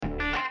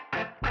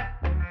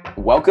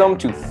Welcome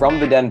to From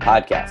the Den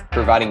podcast,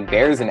 providing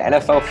Bears and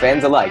NFL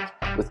fans alike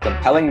with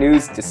compelling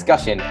news,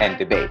 discussion, and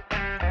debate.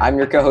 I'm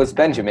your co-host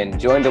Benjamin,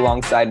 joined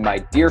alongside my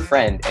dear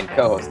friend and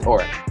co-host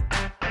Oren.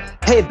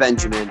 Hey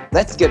Benjamin,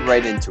 let's get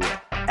right into it.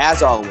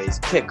 As always,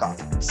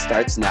 kickoff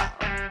starts now.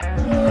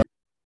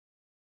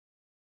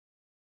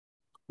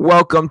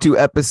 Welcome to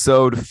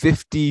episode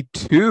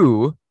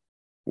 52.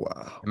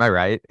 Wow. Am I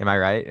right?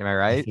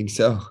 I think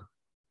so.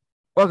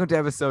 Welcome to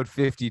episode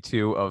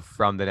 52 of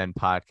From the Den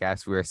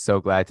podcast. We are so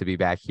glad to be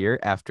back here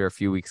after a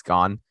few weeks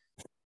gone.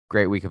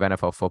 Great week of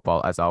NFL football,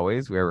 as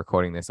always. We are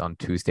recording this on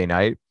Tuesday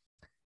night.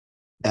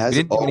 We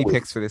didn't do any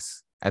picks for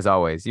this, as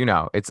always. You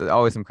know, it's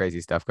always some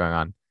crazy stuff going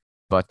on.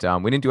 But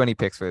we didn't do any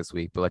picks for this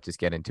week, but let's just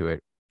get into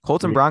it.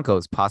 Colts and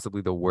Broncos,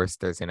 possibly the worst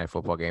Thursday night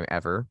football game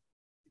ever.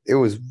 It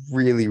was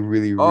really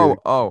boring.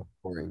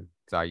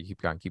 Sorry, you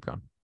keep going.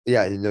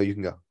 Yeah, no, you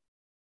can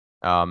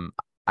go.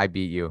 I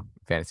beat you,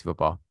 fantasy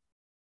football.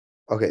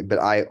 Okay, but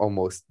I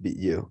almost beat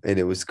you, and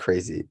it was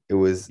crazy. It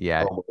was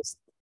almost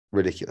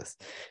ridiculous.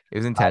 It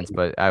was intense,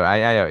 but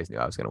I always knew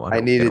I was going to win. I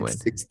needed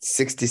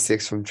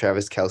 66 from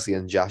Travis Kelce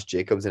and Josh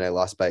Jacobs, and I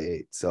lost by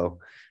 8. So,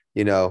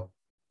 you know,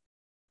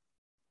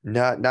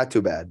 not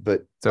too bad,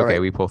 but it's okay.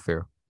 Right. We pull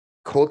through.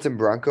 Colts and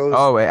Broncos.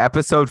 Oh, wait,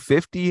 episode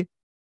 53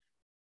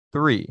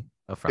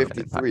 of From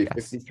 53.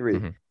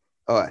 Mm-hmm.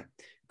 All right.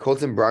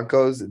 Colts and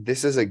Broncos.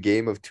 This is a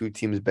game of two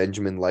teams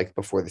Benjamin liked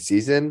before the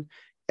season,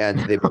 and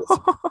they both.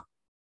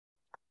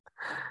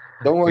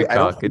 Don't worry. I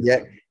don't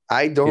forget.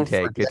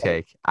 Good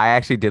take. I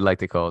actually did like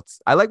the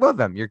Colts. I like both of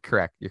them. You're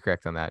correct. You're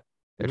correct on that.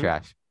 They're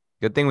trash.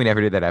 Good thing we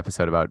never did that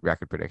episode about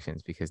record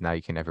predictions because now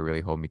you can never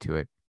really hold me to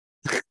it.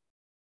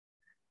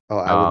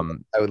 I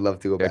would love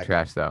to go they're back. They're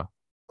trash though.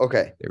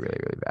 Okay. They're really,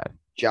 really bad.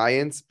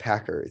 Giants,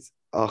 Packers.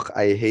 Ugh,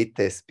 I hate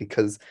this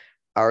because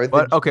wait.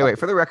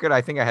 For the record,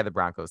 I think I had the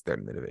Broncos third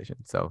in the division.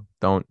 So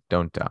don't.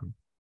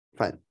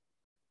 Fine.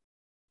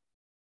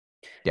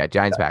 Yeah,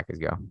 Giants, Packers,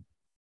 go.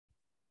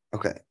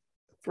 Okay.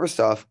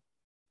 First off,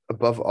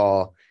 above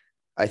all,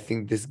 I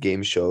think this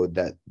game showed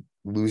that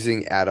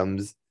losing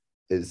Adams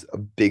is a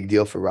big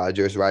deal for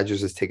Rodgers.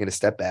 Rodgers is taking a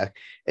step back,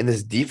 and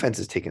this defense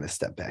is taking a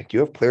step back. You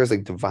have players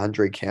like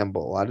Devondre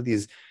Campbell, a lot of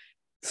these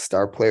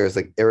star players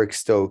like Eric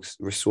Stokes,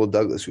 Rasul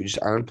Douglas, who just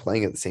aren't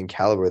playing at the same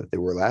caliber that they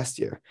were last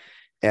year.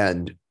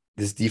 And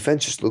this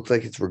defense just looks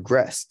like it's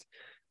regressed.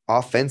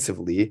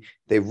 Offensively,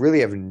 they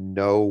really have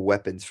no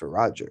weapons for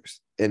Rodgers,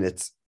 and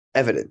it's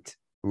evident.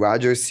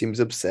 Rodgers seems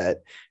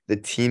upset. The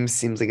team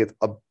seems like it's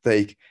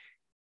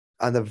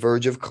on the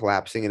verge of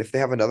collapsing. And if they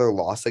have another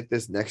loss like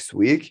this next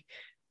week,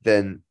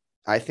 then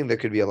I think there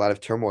could be a lot of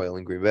turmoil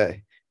in Green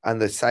Bay. On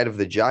the side of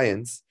the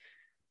Giants,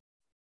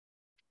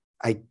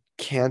 I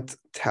can't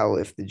tell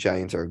if the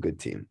Giants are a good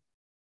team.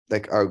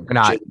 They're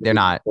not. They're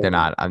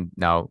not.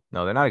 No,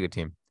 they're not a good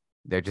team.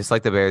 They're just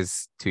like the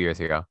Bears 2 years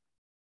ago.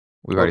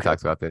 We've already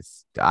talked about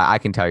this. I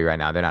can tell you right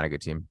now, they're not a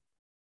good team.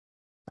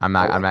 I'm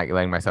not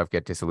letting myself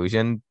get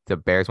disillusioned. The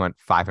Bears went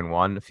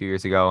 5-1 a few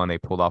years ago, and they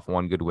pulled off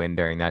one good win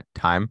during that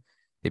time.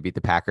 They beat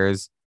the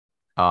Packers.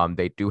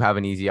 They do have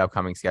an easy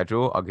upcoming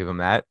schedule. I'll give them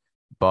that.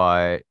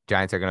 But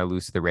Giants are going to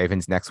lose to the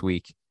Ravens next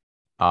week.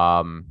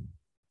 Wow,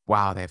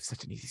 they have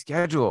such an easy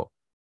schedule.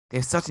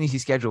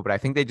 But I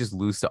think they just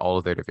lose to all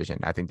of their division.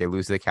 I think they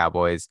lose to the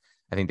Cowboys.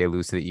 I think they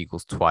lose to the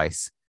Eagles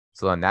twice.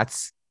 So then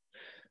that's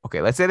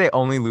okay. Let's say they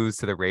only lose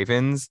to the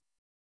Ravens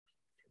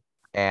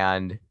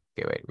and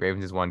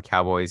Ravens is 1,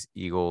 Cowboys,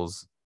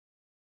 Eagles.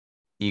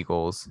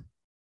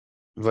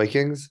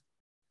 Vikings?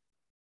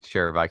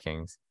 Sure,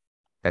 Vikings.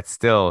 That's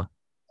still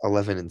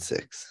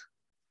 11-6.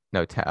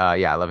 No,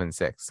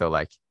 11-6.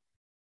 So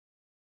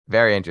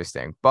very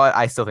interesting. But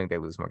I still think they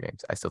lose more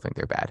games. I still think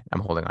they're bad. I'm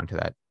holding on to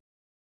that.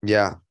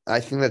 Yeah, I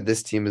think that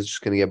this team is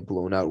just going to get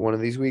blown out one of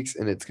these weeks,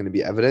 and it's going to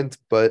be evident.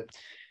 But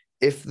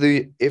if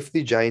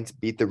the Giants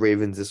beat the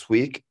Ravens this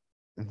week,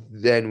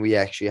 then we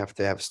actually have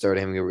to start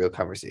having a real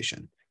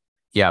conversation.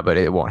 Yeah, but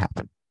it won't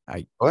happen.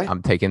 I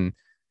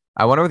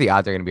wonder what the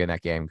odds are going to be in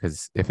that game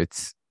because if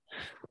it's,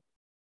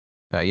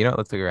 let's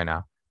look right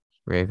now.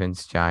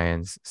 Ravens,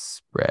 Giants,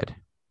 spread.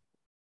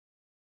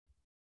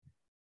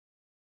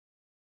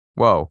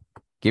 Whoa.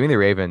 Give me the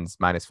Ravens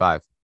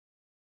 -5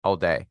 all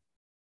day.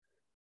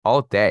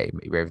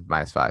 Ravens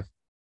 -5.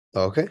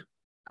 Okay.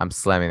 I'm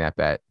slamming that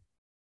bet.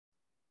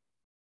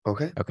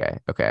 Okay.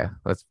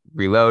 Let's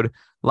reload.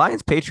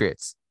 Lions,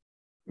 Patriots.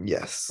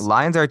 Yes.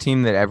 Lions are a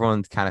team that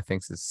everyone kind of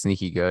thinks is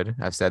sneaky good.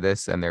 I've said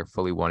this, and they're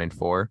fully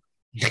 1-4.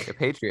 The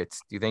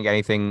Patriots, do you think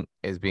anything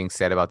is being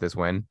said about this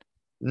win?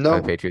 No.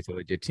 The Patriots are a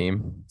legit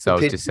team. So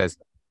it just says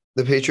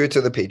the Patriots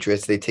are the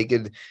Patriots. The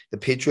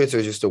Patriots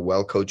are just a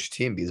well-coached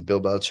team because Bill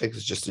Belichick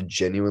is just a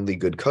genuinely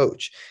good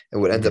coach.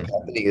 And what ends up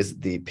happening is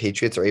the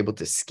Patriots are able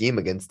to scheme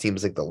against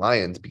teams like the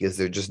Lions because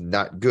they're just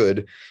not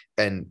good.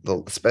 And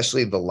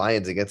especially the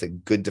Lions against a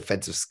good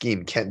defensive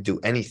scheme can't do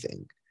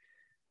anything.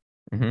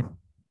 Mm-hmm.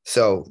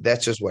 So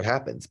that's just what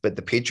happens. But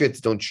the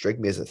Patriots don't strike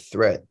me as a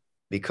threat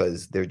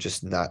because they're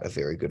just not a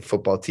very good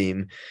football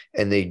team.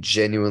 And they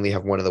genuinely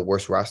have one of the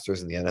worst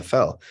rosters in the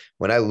NFL.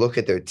 When I look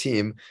at their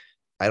team,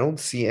 I don't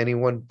see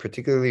anyone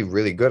particularly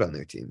really good on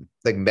their team.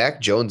 Like Mac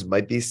Jones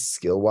might be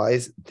skill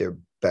wise their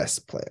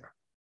best player,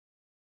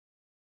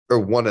 or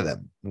one of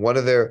them, one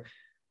of their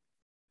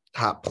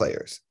top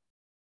players.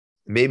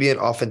 Maybe an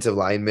offensive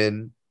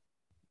lineman.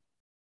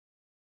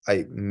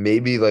 I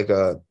maybe like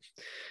a.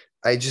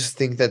 I just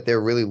think that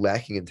they're really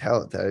lacking in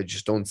talent. I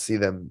just don't see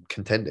them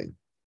contending.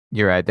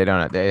 You're right. They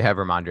don't. They have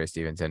Ramondre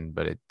Stevenson,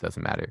 but it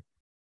doesn't matter.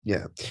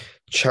 Yeah.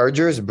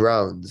 Chargers,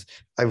 Browns.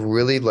 I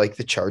really like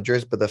the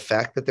Chargers, but the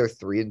fact that they're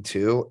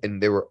 3-2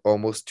 and they were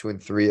almost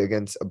 2-3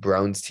 against a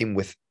Browns team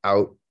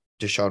without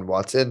Deshaun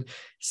Watson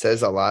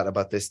says a lot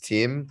about this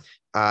team.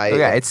 Oh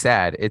yeah, it's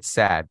sad. It's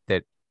sad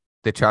that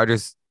the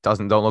Chargers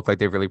don't look like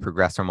they've really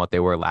progressed from what they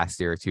were last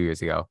year or 2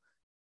 years ago.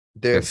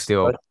 They're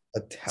still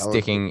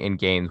sticking in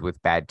games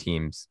with bad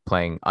teams,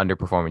 playing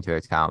underperforming to their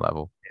talent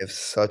level. They have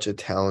such a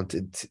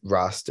talented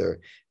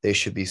roster. They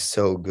should be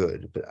so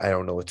good, but I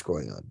don't know what's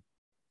going on.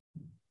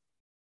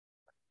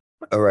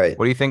 All right.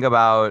 What do you think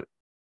about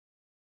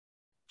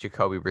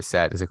Jacoby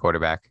Brissett as a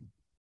quarterback?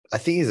 I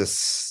think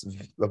he's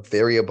a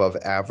very above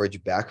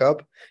average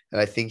backup, and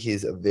I think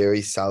he's a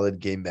very solid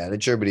game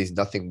manager, but he's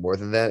nothing more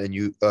than that. And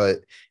you,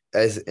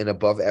 as an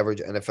above average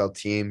NFL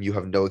team, you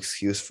have no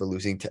excuse for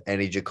losing to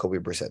any Jacoby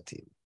Brissett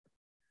team.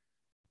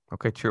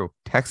 Okay, true.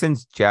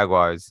 Texans,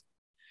 Jaguars.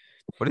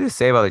 What did it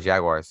say about the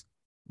Jaguars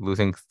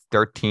losing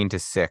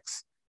 13-6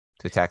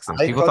 to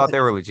Texans? People thought they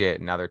were legit,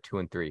 and now they're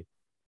 2-3.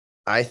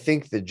 I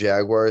think the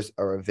Jaguars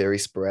are a very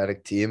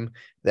sporadic team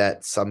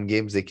that some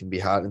games they can be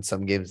hot and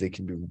some games they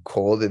can be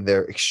cold, and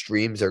their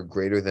extremes are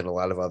greater than a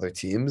lot of other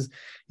teams.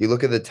 You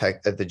look at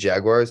the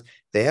Jaguars,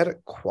 they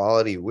had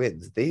quality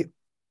wins. They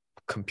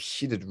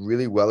competed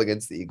really well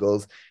against the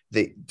Eagles.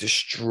 They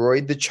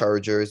destroyed the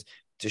Chargers,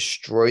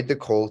 destroyed the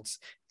Colts,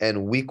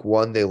 and week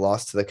 1 they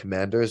lost to the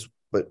Commanders,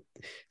 but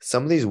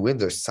some of these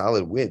wins are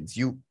solid wins.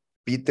 You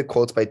beat the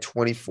Colts by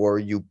 24,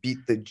 you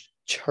beat the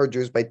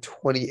Chargers by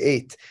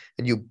 28,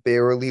 and you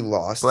barely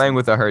lost. Playing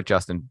with a hurt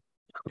Justin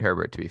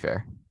Herbert, to be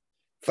fair.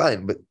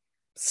 Fine, but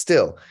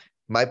still,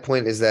 my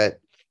point is that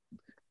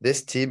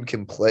this team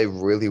can play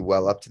really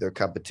well up to their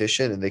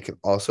competition, and they can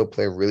also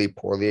play really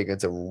poorly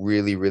against a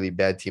really, really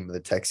bad team of the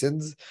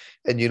Texans.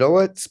 And you know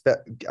what?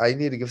 I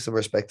need to give some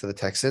respect to the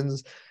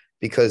Texans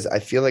because I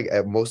feel like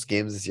at most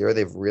games this year,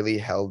 they've really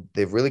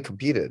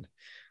competed.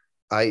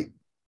 Come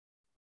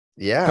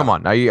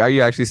on. Are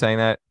you actually saying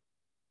that?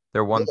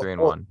 They're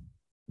 1-3-1.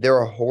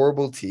 They're a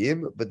horrible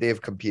team, but they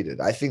have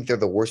competed. I think they're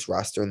the worst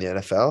roster in the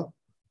NFL.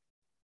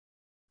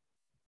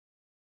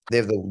 They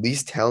have the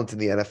least talent in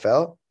the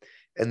NFL,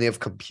 and they have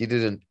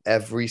competed in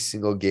every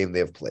single game they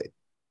have played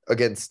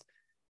against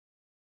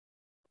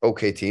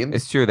okay teams.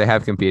 It's true. They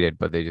have competed,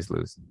 but they just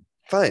lose.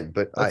 Fine,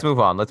 but let's move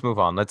on.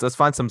 Let's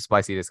find some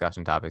spicy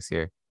discussion topics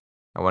here.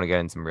 I want to get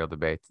in some real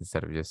debates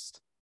instead of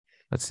just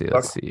let's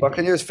see.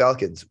 Buccaneers,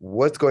 Falcons.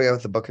 What's going on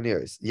with the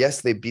Buccaneers?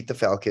 Yes, they beat the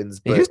Falcons,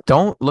 but they just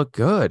don't look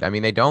good. I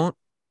mean,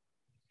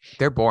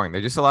 they're boring.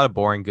 They're just a lot of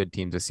boring good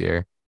teams this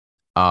year.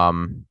 I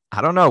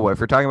don't know. If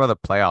we're talking about the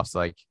playoffs,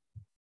 like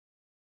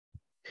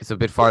it's a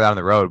bit far down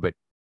the road, but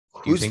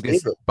do you think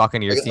this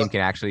Buccaneers team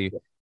can actually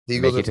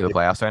make it to the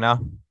playoffs right now?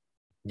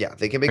 Yeah,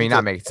 they can make it. I mean,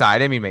 not make it. Sorry, I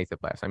didn't mean make the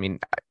playoffs. I mean,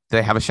 do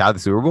they have a shot at the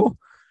Super Bowl?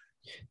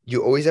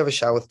 You always have a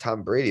shot with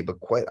Tom Brady, but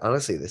quite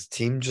honestly, this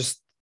team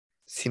just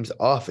seems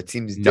off. It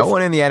seems no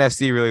one in the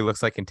NFC really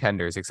looks like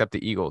contenders except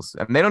the Eagles.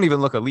 And they don't even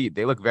look elite.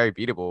 They look very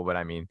beatable, but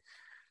I mean,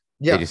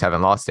 they just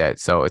haven't lost yet.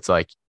 So it's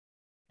like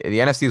the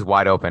NFC is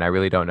wide open. I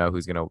really don't know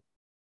who's going to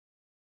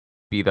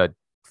be the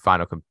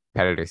final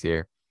competitors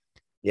here.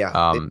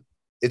 Yeah.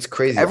 It's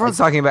crazy. Everyone's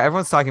talking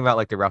about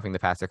like the roughing the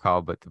passer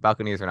call, but the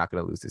Buccaneers are not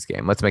going to lose this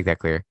game. Let's make that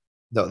clear.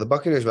 No, the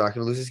Buccaneers are not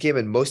going to lose this game.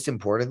 And most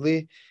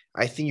importantly,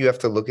 I think you have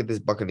to look at this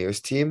Buccaneers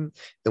team.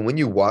 And when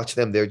you watch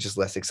them, they're just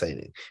less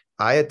exciting.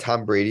 I had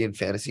Tom Brady in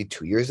fantasy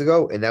 2 years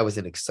ago, and that was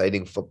an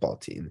exciting football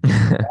team.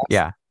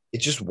 Yeah. It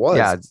just was.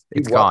 Yeah,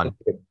 it's gone.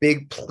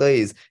 Big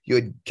plays. You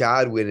had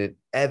Godwin and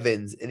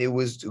Evans, and it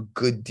was a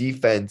good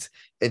defense.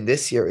 And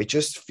this year, it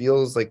just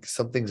feels like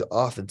something's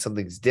off and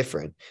something's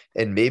different.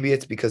 And maybe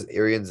it's because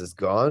Arians is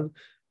gone,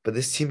 but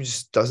this team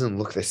just doesn't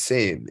look the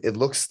same. It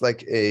looks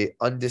like a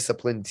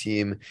undisciplined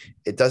team.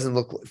 It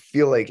doesn't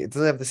feel like it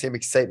doesn't have the same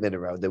excitement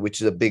around it,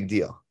 which is a big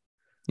deal.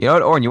 You know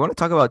what, Oren, you want to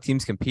talk about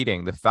teams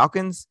competing? The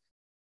Falcons,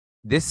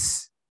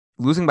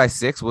 losing by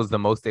 6 was the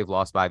most they've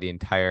lost by the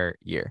entire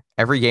year.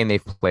 Every game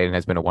they've played in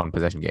has been a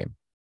 1-possession game.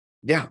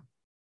 Yeah.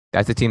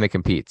 That's a team that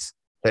competes.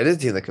 That is a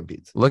team that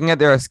competes. Looking at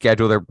their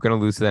schedule, they're going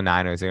to lose to the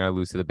Niners. They're going to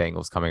lose to the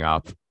Bengals coming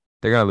up.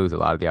 They're going to lose a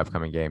lot of the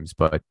upcoming games,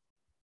 but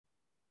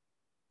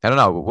I don't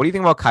know. What do you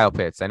think about Kyle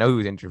Pitts? I know he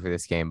was injured for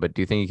this game, but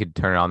do you think he could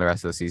turn it on the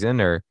rest of the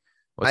season, or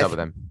what's up with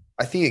him?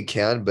 I think it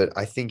can, but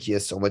I think he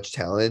has so much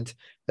talent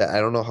that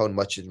I don't know how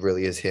much it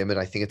really is him, and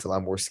I think it's a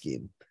lot more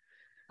scheme.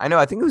 I know.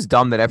 I think it was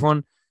dumb that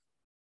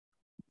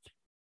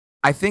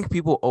I think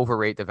people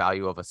overrate the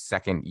value of a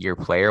second-year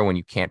player when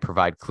you can't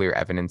provide clear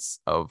evidence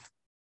of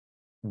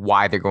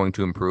why they're going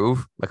to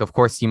improve. Like, of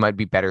course, he might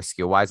be better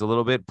skill-wise a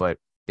little bit, but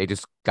they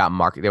just got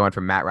They went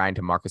from Matt Ryan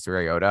to Marcus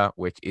Mariota,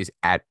 which is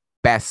at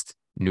best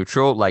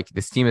neutral. Like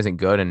this team isn't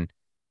good and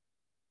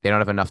they don't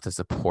have enough to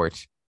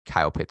support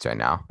Kyle Pitts right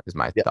now, is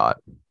my Yeah. thought.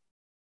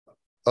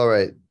 All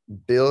right.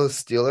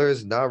 Bills,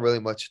 Steelers, not really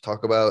much to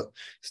talk about.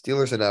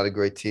 Steelers are not a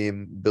great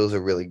team. Bills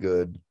are really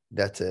good.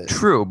 That's it.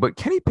 True, but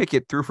Kenny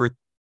Pickett threw for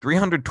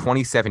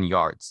 327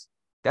 yards.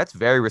 That's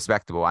very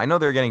respectable. I know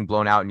they're getting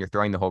blown out and you're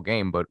throwing the whole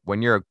game, but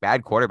when you're a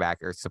bad quarterback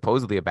or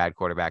supposedly a bad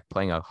quarterback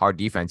playing a hard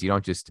defense, you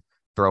don't just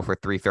throw for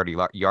 330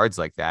 yards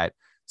like that.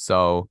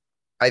 So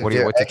what's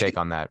your take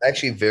on that?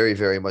 Actually very,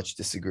 very much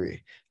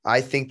disagree.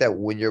 I think that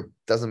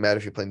doesn't matter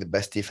if you're playing the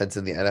best defense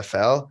in the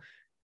NFL,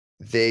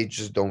 they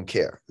just don't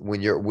care.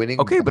 When you're winning.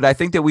 Okay, but I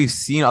think that we've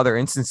seen other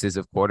instances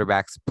of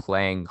quarterbacks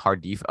playing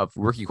of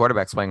rookie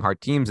quarterbacks playing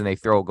hard teams, and they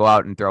go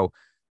out and throw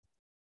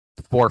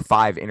 4 or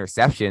 5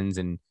 interceptions,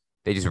 and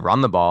they just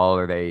run the ball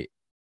or they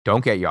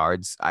don't get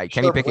yards.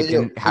 Kenny Pickett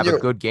didn't have a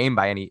good game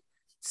by any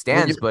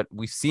stands, but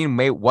we've seen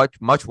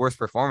much worse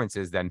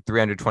performances than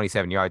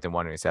 327 yards and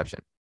 1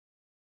 interception.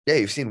 Yeah,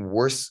 you've seen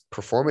worse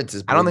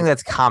performances. I don't think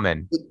that's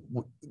common.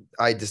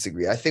 I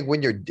disagree. I think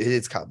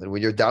it's common.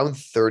 When you're down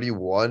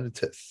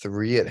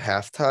 31-3 at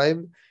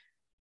halftime,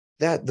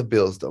 that the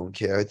Bills don't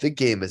care. The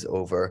game is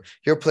over.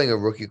 You're playing a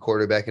rookie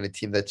quarterback in a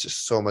team that's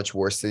just so much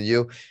worse than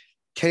you.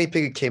 Kenny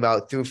Pickett came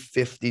out, threw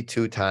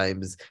 52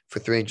 times for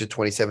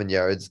 327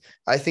 yards.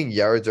 I think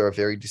yards are a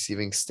very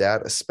deceiving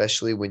stat,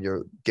 especially when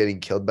you're getting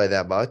killed by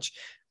that much.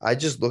 I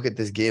just look at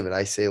this game and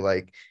I say,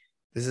 like,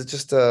 this is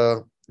just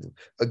a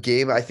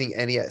game. I think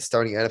any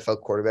starting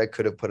NFL quarterback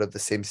could have put up the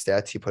same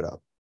stats he put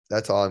up.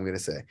 That's all I'm going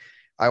to say.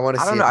 I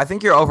don't know. I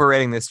think you're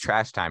overrating this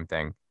trash time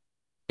thing.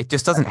 It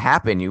just doesn't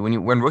happen.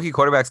 When rookie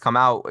quarterbacks come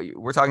out,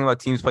 we're talking about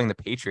teams playing the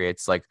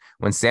Patriots. Like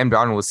when Sam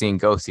Darnold was seeing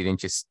ghosts, he didn't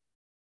just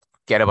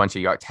get a bunch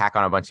of yards, tack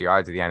on a bunch of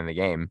yards at the end of the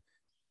game.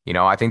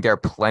 I think there are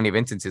plenty of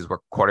instances where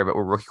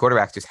rookie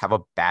quarterbacks just have a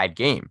bad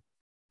game,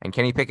 and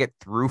Kenny Pickett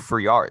threw for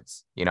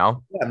yards. Yeah,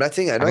 I'm not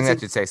saying. I think that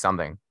should say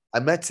something.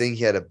 I'm not saying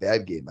he had a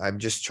bad game. I'm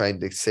just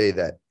trying to say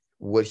that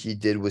what he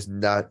did was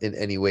not in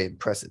any way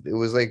impressive. It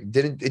was like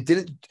it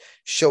didn't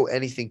show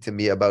anything to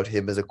me about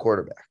him as a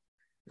quarterback.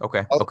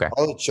 Okay.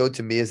 All it showed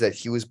to me is that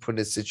he was put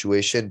in a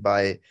situation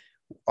by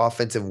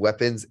offensive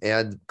weapons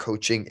and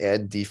coaching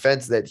and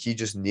defense that he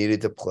just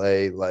needed to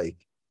play like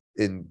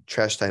in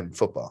trash time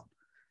football.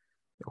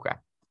 Okay.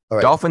 All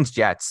right. Dolphins,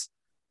 Jets.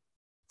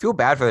 Feel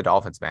bad for the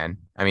Dolphins, man.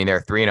 I mean,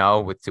 they're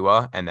 3-0 with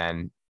Tua, and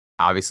then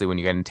obviously when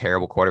you get in a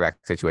terrible quarterback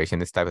situation,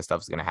 this type of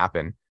stuff is going to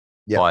happen.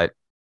 Yeah. But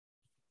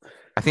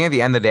I think at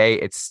the end of the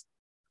day,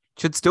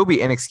 should still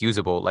be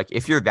inexcusable. Like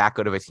if you're that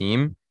good of a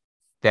team,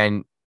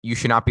 then you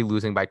should not be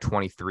losing by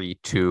 23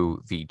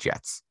 to the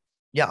Jets.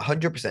 Yeah,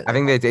 100%. I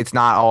think that it's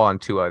not all on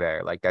Tua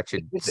there. Like that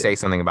should say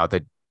something about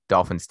the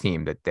Dolphins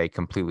team that they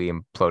completely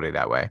imploded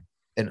that way.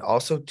 And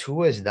also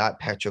Tua is not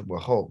Patrick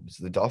Mahomes.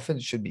 The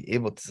Dolphins should be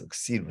able to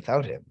succeed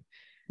without him.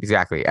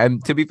 Exactly.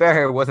 And to be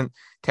fair, it wasn't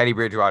Teddy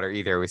Bridgewater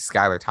either. It was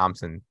Skylar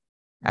Thompson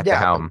at the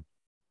helm.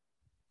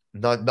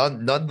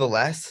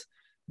 Nonetheless,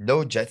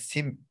 no Jets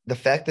team. The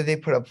fact that they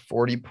put up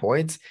 40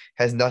 points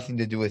has nothing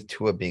to do with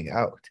Tua being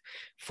out.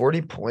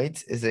 40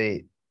 points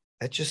that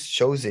just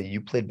shows that you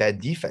played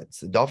bad defense.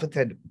 The Dolphins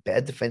had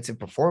bad defensive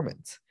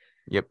performance.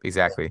 Yep,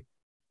 exactly.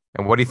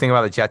 And what do you think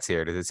about the Jets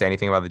here? Does it say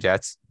anything about the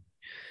Jets?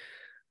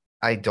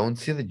 I don't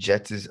see the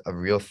Jets as a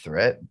real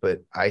threat, but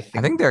I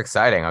think they're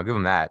exciting. I'll give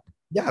them that.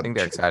 Yeah, I think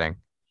they're exciting.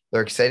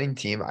 They're an exciting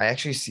team. I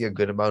actually see a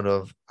good amount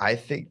of. I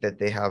think that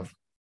they have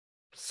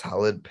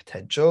solid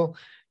potential.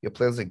 You have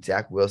players like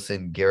Zach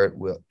Wilson, Garrett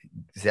Wilson,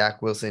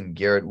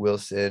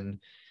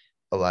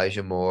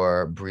 Elijah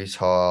Moore, Breece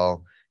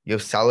Hall. You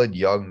have solid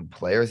young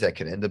players that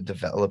can end up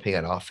developing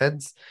an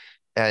offense.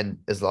 And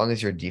as long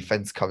as your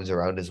defense comes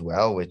around as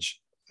well, which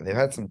they've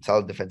had some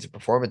solid defensive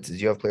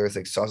performances, you have players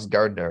like Sauce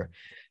Gardner,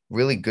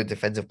 really good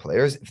defensive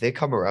players. If they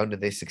come around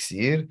and they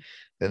succeed,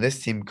 then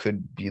this team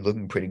could be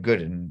looking pretty good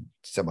in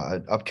some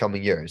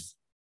upcoming years.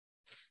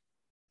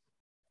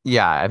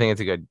 Yeah, I think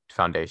it's a good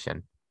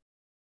foundation.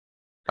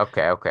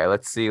 Okay.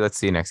 Let's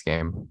see next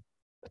game.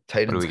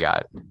 Titans. What do we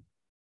got?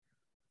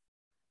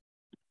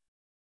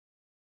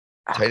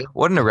 Titans?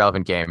 What an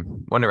irrelevant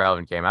game. I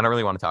don't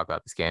really want to talk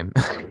about this game.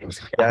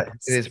 Yeah,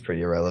 it is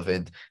pretty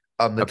irrelevant.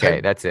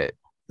 That's it.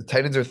 The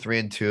Titans are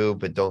 3-2,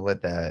 but don't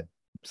let that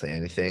say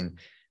anything.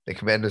 The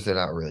Commanders are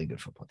not a really good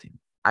football team.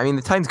 I mean,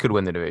 the Titans could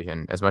win the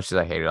division as much as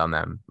I hated on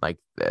them. Like,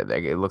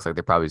 it looks like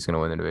they're probably just going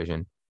to win the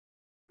division.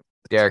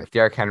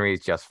 Derrick Henry is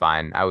just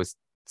fine. I was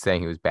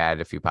saying he was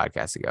bad a few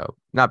podcasts ago.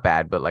 Not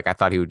bad, but like I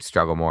thought he would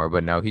struggle more.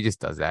 But no, he just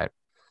does that.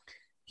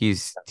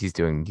 He's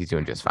doing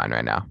just fine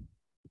right now.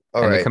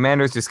 All right. The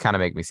Commanders just kind of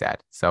make me sad.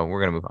 So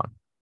we're gonna move on.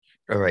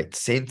 All right,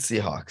 Saints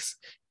Seahawks.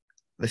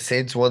 The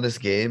Saints won this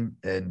game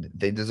and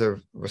they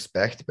deserve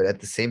respect, but at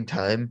the same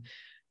time,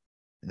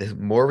 the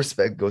more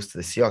respect goes to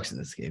the Seahawks in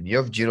this game. You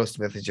have Geno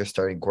Smith as your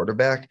starting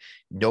quarterback.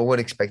 No one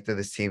expected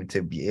this team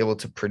to be able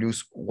to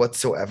produce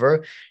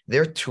whatsoever.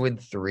 They're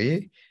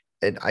 2-3,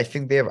 and I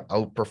think they have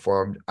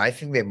outperformed. I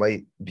think they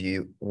might be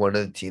one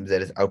of the teams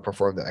that has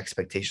outperformed their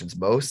expectations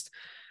most.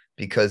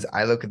 because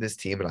I look at this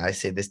team and I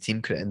say this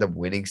team could end up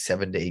winning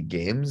 7 to 8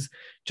 games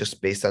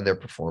just based on their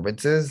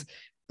performances.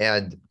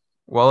 And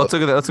Well, let's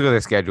look at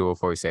their schedule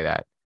before we say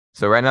that.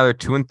 So right now they're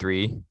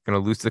 2-3, gonna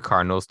lose to the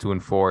Cardinals,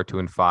 2-4,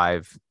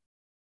 2-5.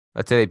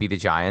 Let's say they beat the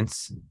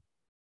Giants.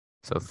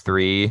 So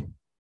 3.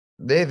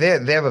 they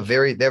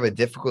have a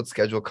difficult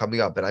schedule coming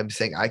up, and I'm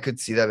saying I could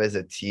see them as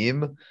a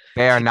team.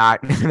 They are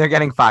not. They're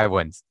getting 5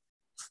 wins.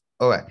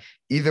 Okay.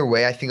 Either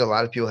way, I think a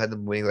lot of people had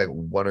them winning like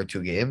 1 or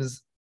 2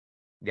 games.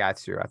 Yeah,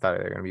 it's true. I thought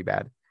they were gonna be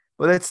bad,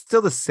 but it's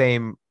still the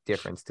same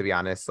difference, to be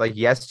honest. Like,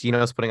 yes,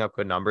 Gino's putting up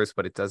good numbers,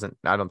 but it doesn't.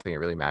 I don't think it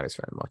really matters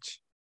for him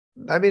much.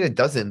 I mean, it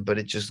doesn't, but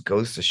it just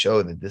goes to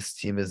show that this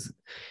team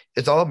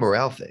it's all a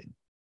morale thing.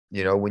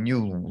 When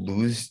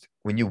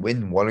you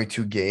win 1 or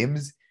 2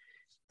 games,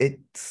 it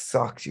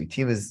sucks. Your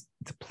team is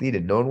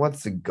depleted. No one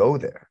wants to go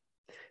there.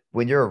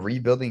 When you're a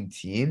rebuilding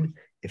team,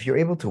 if you're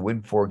able to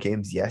win 4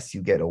 games, yes,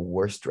 you get a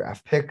worse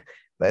draft pick.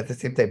 But at the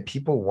same time,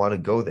 people want to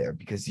go there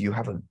because you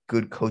have a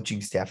good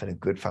coaching staff and a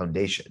good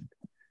foundation.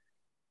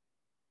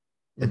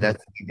 And Mhm.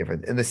 that's the big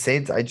difference. And the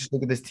Saints, I just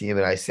look at this team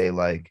and I say,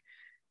 like,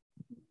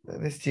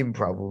 this team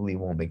probably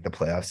won't make the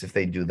playoffs. If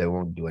they do, they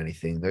won't do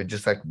anything. They're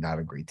just like not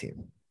a great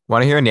team.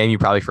 Want to hear a name you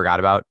probably forgot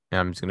about? And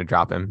I'm just gonna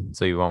drop him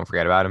so you won't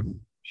forget about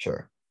him.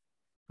 Sure.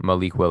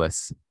 Malik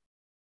Willis.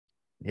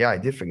 Yeah, I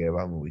did forget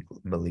about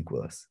Malik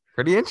Willis.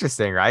 Pretty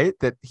interesting, right?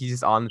 That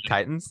he's on the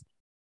Titans.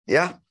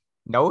 Yeah.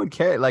 No one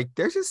cares. Like,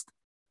 there's just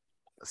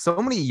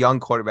so many young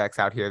quarterbacks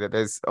out here that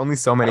there's only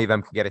so many of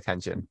them can get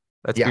attention.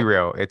 Let's be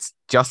real. It's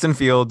Justin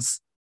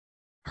Fields,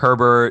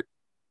 Herbert,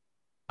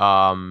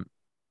 Burrow,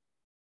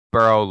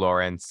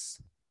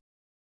 Lawrence.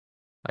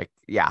 Like,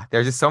 yeah,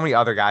 there's just so many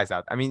other guys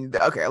out. I mean,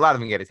 okay, a lot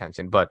of them get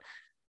attention, but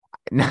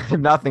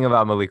nothing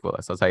about Malik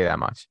Willis. I'll tell you that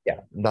much.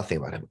 Yeah, nothing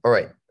about him. All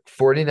right.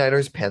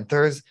 49ers,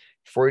 Panthers.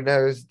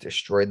 49ers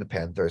destroyed the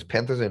Panthers.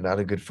 Panthers are not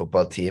a good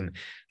football team.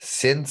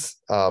 Since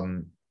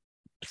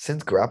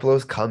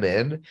Garoppolo's come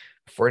in,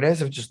 49ers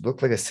have just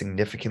looked like a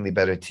significantly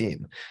better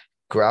team.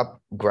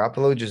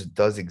 Garoppolo just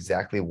does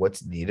exactly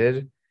what's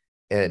needed,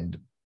 and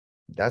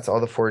that's all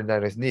the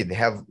 49ers need. They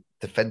have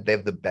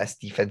the best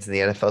defense in the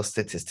NFL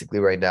statistically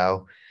right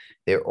now.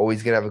 They're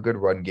always going to have a good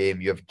run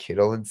game. You have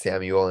Kittle and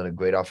Samuel and a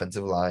great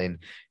offensive line.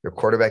 Your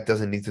quarterback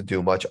doesn't need to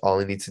do much. All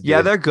he needs to do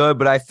Yeah, they're good,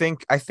 but I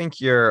think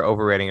you're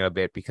overrating it a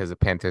bit because the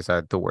Panthers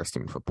are the worst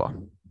team in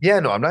football.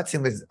 Yeah, no, I'm not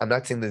saying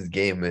this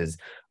game is,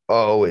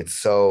 oh, it's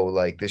so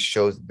like this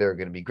shows they're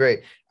going to be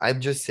great.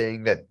 I'm just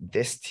saying that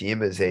this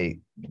team is a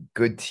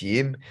good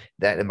team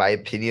that, in my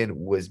opinion,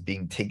 was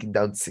being taken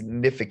down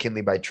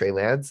significantly by Trey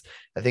Lance.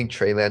 I think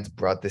Trey Lance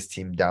brought this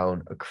team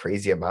down a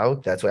crazy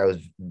amount. That's why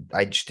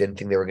I just didn't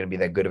think they were going to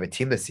be that good of a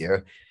team this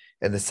year.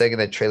 And the second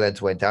that Trey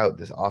Lance went out,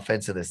 this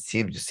offense and this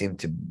team just seemed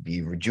to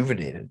be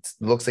rejuvenated. It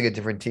looks like a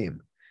different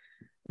team.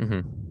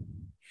 Mm-hmm.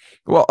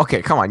 Well,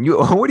 okay, come on.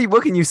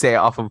 What can you say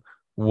off of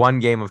one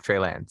game of Trey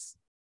Lance?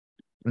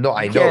 No,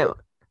 I know.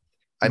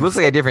 It looks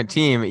like a different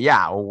team.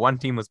 Yeah, well, one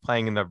team was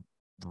playing in the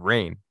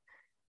rain.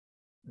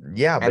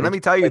 Yeah, and let me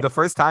tell you, the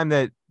first time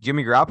that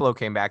Jimmy Garoppolo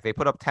came back, they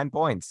put up 10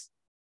 points.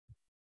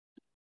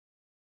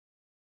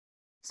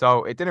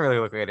 So it didn't really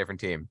look like a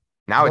different team.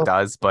 Now it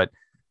does, but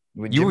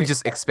you were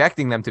just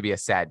expecting them to be a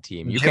sad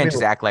team. You can't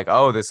just act like,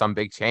 oh, there's some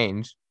big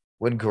change.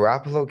 When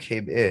Garoppolo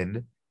came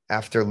in,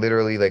 after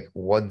literally like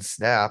one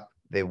snap,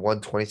 they won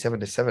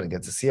 27-7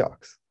 against the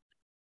Seahawks.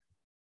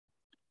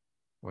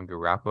 When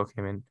Garoppolo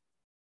came in,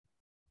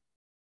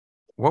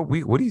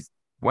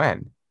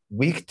 when?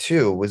 Week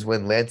 2 was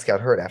when Lance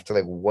got hurt after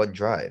like one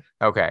drive.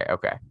 Okay.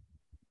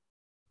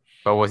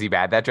 But was he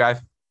bad that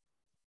drive?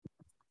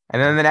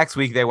 And then the next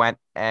week they went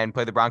and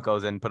played the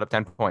Broncos and put up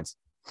 10 points.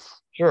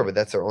 Sure, but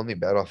that's their only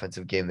bad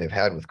offensive game they've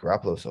had with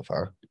Garoppolo so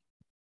far.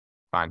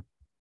 Fine.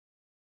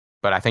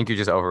 But I think you're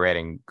just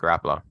overrating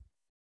Garoppolo.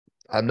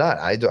 I'm not.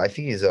 I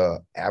think he's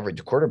a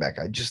average quarterback.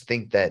 I just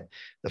think that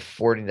the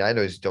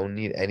 49ers don't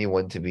need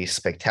anyone to be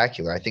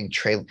spectacular. I think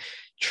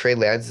Trey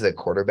Lance is a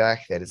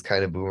quarterback that is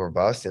kind of boom or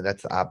bust, and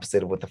that's the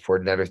opposite of what the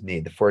 49ers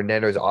need. The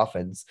 49ers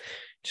offense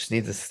just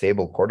needs a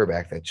stable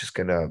quarterback that's just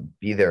going to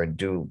be there and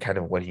do kind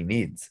of what he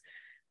needs.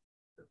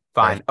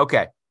 Fine.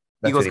 Okay.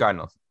 Eagles,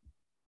 Cardinals.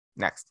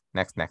 Next.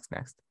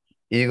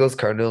 Eagles,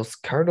 Cardinals.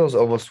 Cardinals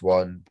almost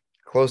won.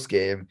 Close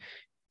game.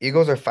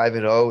 Eagles are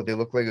 5-0. They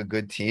look like a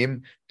good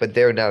team, but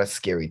they're not a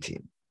scary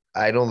team.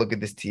 I don't look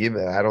at this team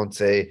and I don't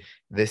say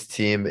this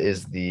team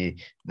is the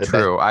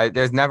true.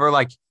 There's never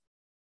like,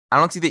 I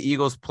don't see the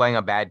Eagles playing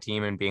a bad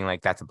team and being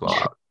like, that's a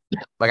blowout.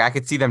 Like, I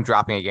could see them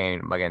dropping a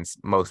game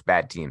against most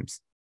bad teams.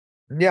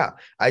 Yeah.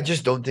 I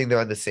just don't think they're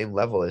on the same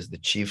level as the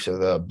Chiefs or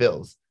the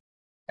Bills.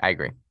 I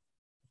agree.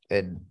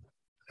 And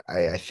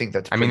I think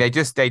that's. I mean, they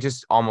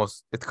just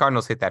almost, if the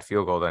Cardinals hit that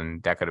field goal,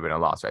 then that could have been a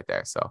loss right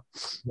there. So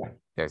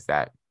there's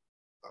that.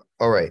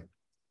 All right.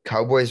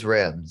 Cowboys,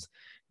 Rams.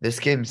 This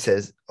game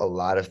says a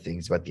lot of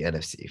things about the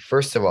NFC.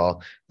 First of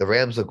all, the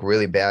Rams look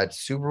really bad.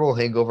 Super Bowl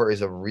hangover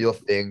is a real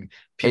thing.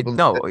 Super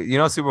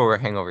Bowl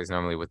hangover is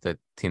normally with the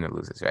team that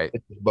loses, right?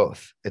 It's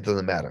both. It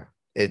doesn't matter.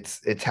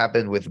 It's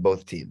happened with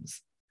both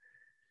teams.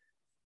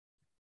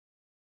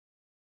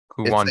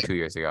 Who It's won like, 2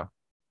 years ago?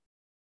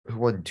 who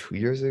won 2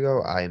 years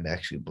ago? I am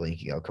actually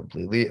blanking out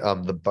completely.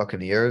 The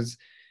Buccaneers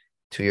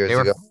 2 years They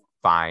were ago.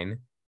 fine.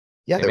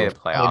 Yeah, They they made were the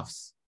fine.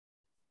 playoffs.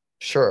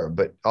 Sure,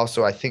 but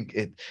also I think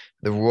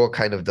the rule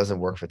kind of doesn't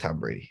work for Tom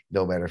Brady,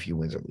 no matter if he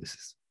wins or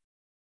loses.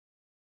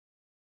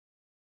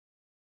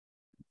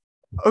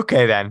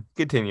 Okay, then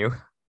continue.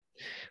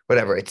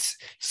 Whatever. It's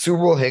Super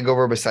Bowl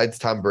hangover besides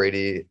Tom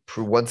Brady.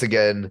 Once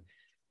again,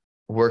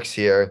 works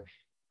here.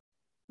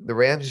 The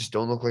Rams just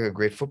don't look like a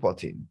great football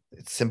team.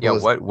 It's Yeah, simple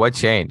as what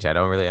changed? I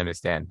don't really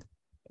understand.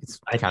 It's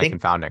I kind of think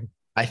confounding.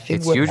 I think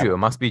It's what Juju. It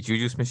must be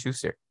Juju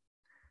Smith-Schuster.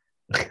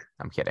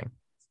 I'm kidding.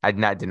 I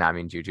did not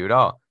mean Juju at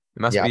all. It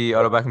must yeah, be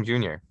Odell Beckham Jr.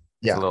 It's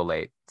a yeah, little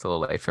late. It's a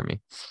little late for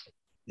me.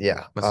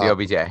 yeah. Must be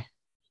OBJ.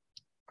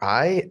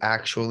 I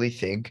actually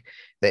think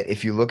that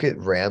if you look at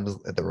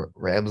the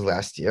Rams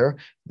last year,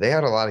 they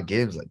had a lot of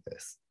games like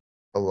this.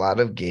 A lot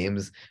of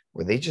games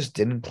where they just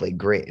didn't play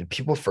great, and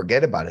people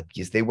forget about it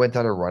because they went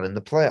on a run in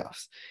the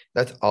playoffs.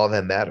 That's all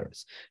that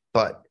matters.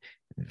 But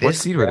What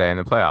this, seed were they in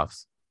the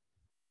playoffs?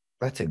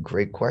 that's a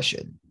great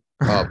question.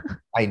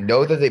 I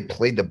know that they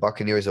played the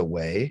Buccaneers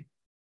away,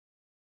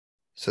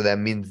 so that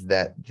means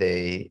that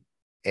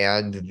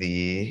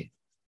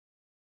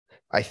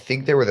I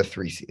think they were the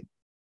 3 seed.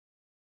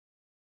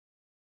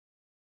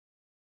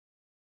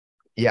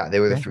 Yeah, they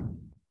were the Okay. three.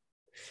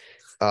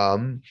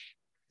 Um,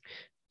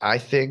 I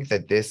think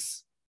that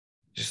this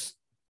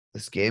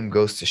game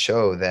goes to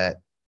show that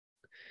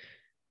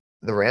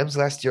the Rams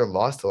last year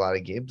lost a lot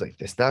of games like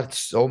this. Not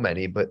so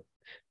many, but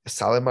a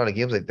solid amount of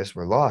games like this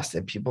were lost,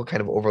 and people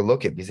kind of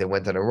overlook it because they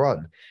went on a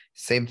run.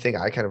 Same thing,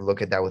 I kind of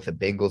look at that with the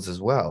Bengals as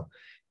well.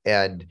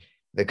 And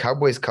the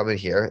Cowboys come in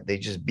here, they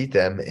just beat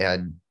them,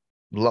 and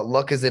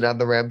luck isn't on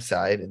the Rams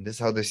side, and this is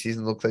how their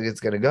season looks like it's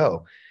going to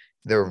go.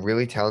 They're a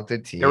really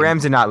talented The team.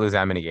 Rams did not lose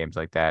that many games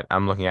like that.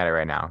 I'm looking at it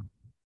right now.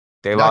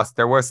 They Not lost.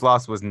 Their worst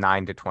loss was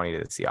 9-20 to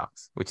the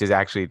Seahawks, which is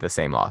actually the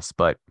same loss.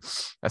 But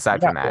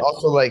aside yeah, from that,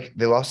 also like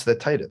they lost to the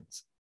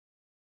Titans.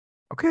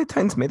 okay, the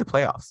Titans made the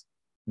playoffs.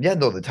 Yeah,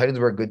 no, the Titans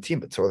were a good team,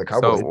 but so are the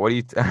So Cowboys. what do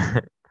you?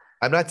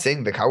 I'm not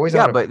saying the Cowboys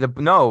Yeah, aren't. but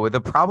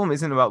the problem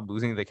isn't about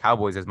losing to the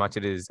Cowboys as much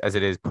as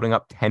it is putting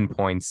up 10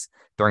 points,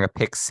 throwing a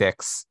pick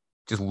six,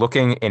 just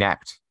looking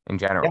inept in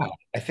general. Yeah,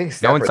 I think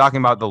No one's Stafford. talking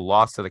about the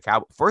loss to the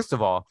Cowboys. First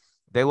of all,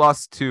 they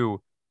lost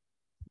to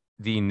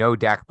the no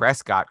Dak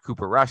Prescott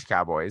Cooper Rush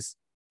Cowboys.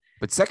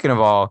 But second of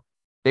all,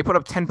 they put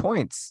up 10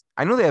 points.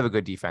 I know they have a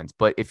good defense,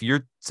 but if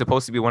you're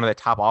supposed to be one of the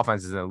top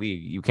offenses in the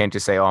league, you can't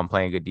just say, "Oh, I'm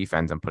playing good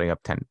defense. I'm putting up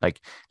 10."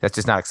 Like that's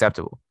just not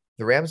acceptable.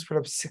 The Rams put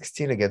up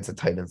 16 against the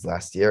Titans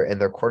last year, and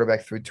their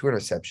quarterback threw 2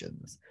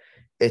 interceptions.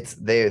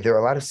 There are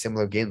a lot of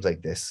similar games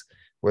like this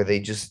where they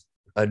just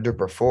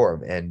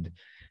underperform. And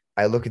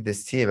I look at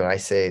this team and I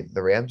say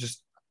the Rams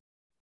just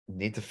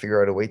need to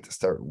figure out a way to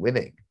start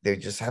winning. They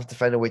just have to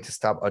find a way to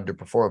stop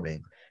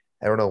underperforming.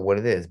 I don't know what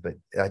it is, but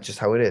that's just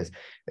how it is.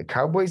 The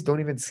Cowboys don't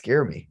even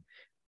scare me.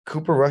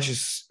 Cooper Rush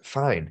is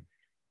fine.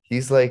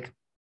 He's like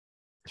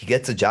he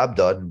gets a job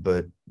done,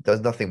 but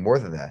does nothing more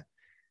than that.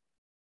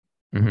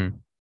 Mm-hmm.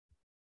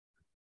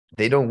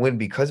 They don't win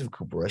because of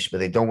Cooper Rush, but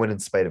they don't win in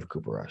spite of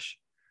Cooper Rush.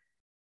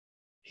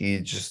 He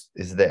just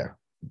is there,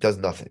 does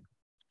nothing.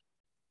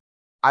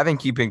 I think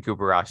keeping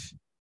Cooper Rush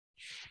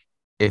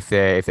if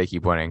they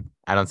keep winning.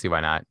 I don't see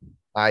why not.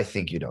 I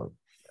think you don't,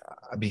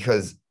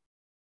 because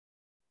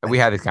We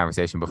had this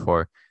conversation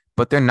before,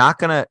 but they're not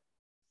gonna.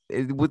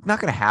 It's not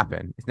gonna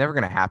happen. It's never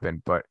gonna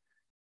happen. But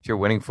if you're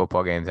winning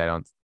football games, I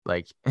don't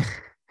like.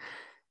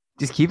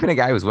 Just keeping a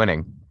guy who's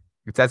winning.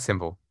 It's that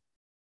simple.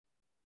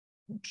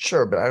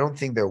 sure, but I don't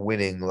think they're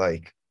winning.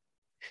 Like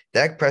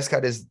Dak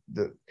Prescott is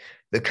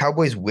the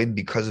Cowboys win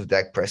because of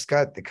Dak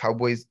Prescott. The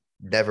Cowboys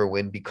never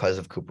win because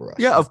of Cooper Rush.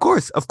 Yeah, of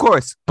course.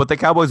 But the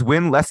Cowboys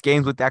win less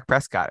games with Dak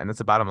Prescott, and that's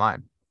the bottom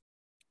line.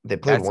 They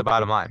played That's the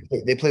bottom line.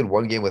 They played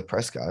one game with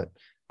Prescott.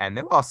 And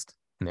they lost.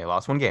 And they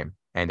lost one game.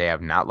 And they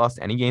have not lost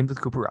any games with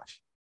Cooper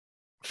Rush.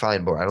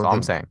 Fine, but That's all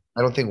I'm saying.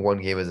 I don't think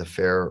one game is a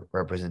fair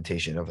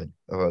representation of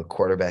a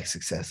quarterback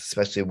success,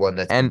 especially one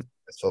that's been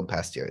successful in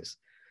past years.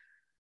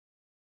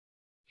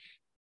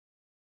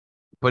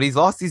 But he's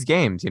lost these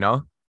games, you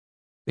know?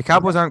 The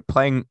Cowboys aren't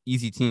playing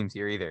easy teams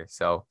here either.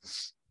 So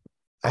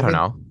I don't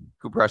know.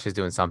 Cooper Rush is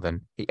doing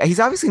something. He's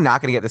obviously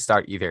not going to get the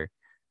start either.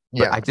 But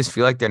Yeah, I just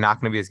feel like they're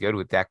not going to be as good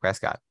with Dak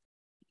Prescott.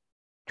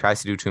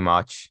 Tries to do too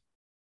much.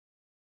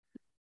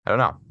 I don't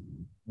know.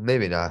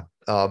 maybe not.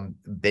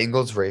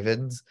 Bengals,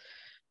 Ravens.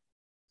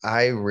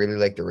 I really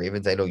like the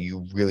Ravens. I know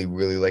you really,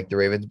 really like the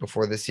Ravens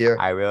before this year.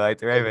 I really like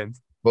the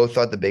Ravens. Both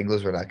thought the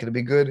Bengals were not going to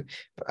be good,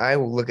 but I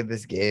will look at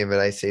this game and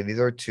I say these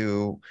are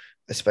two,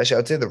 especially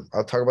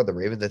I'll talk about the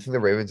Ravens. I think the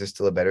Ravens are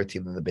still a better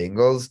team than the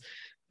Bengals,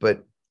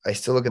 but I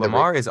still look at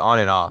Lamar is on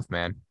and off,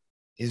 man.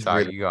 He's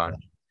Sorry, really you go on.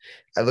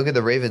 I look at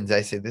the Ravens.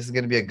 I say this is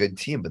going to be a good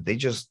team, but they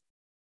just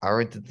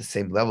aren't at the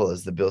same level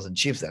as the Bills and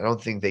Chiefs. I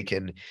don't think they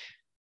can.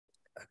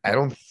 I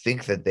don't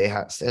think that they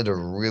stand a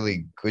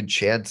really good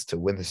chance to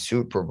win the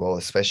Super Bowl,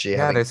 especially Yeah,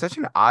 having. they're such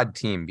an odd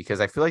team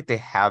because I feel like they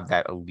have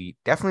that elite,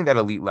 definitely that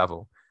elite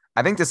level.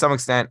 I think to some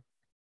extent,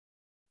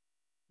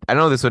 I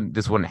know this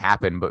wouldn't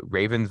happen, but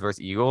Ravens versus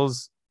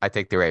Eagles, I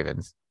take the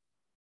Ravens.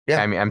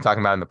 Yeah. I mean, I'm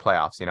talking about in the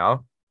playoffs, you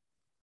know?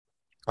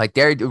 Like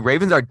the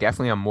Ravens are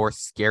definitely a more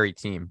scary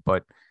team,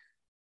 but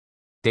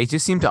they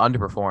just seem to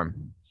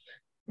underperform.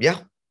 Yeah.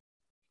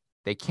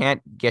 They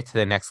can't get to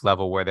the next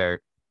level where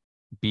they're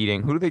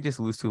beating. Who did they just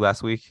lose to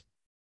last week?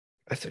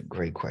 That's a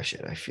great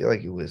question. I feel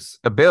like it was.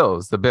 The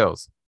Bills,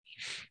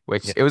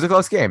 which Yeah. it was a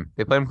close game.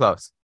 They played them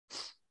close.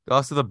 They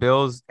lost to the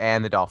Bills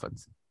and the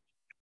Dolphins,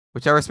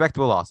 which are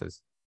respectable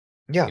losses.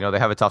 Yeah. You know, they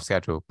have a tough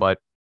schedule, but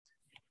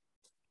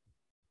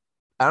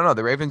I don't know.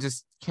 The Ravens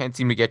just can't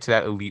seem to get to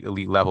that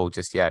elite level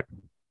just yet.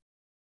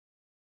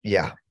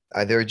 Yeah.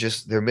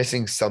 They're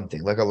missing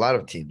something, like a lot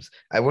of teams.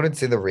 I wouldn't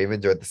say the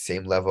Ravens are at the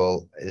same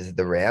level as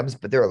the Rams,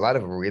 but there are a lot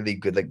of really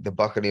good, like the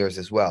Buccaneers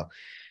as well.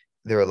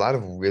 There are a lot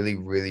of really,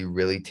 really,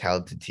 really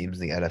talented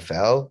teams in the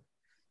NFL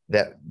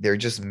that they're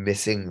just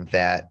missing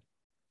that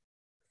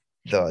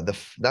the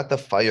not the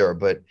fire,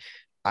 but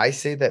I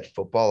say that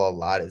football a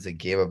lot is a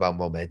game about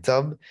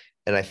momentum,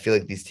 and I feel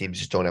like these teams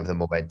just don't have the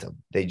momentum.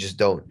 They just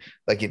don't.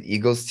 Like an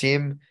Eagles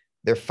team,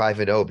 they're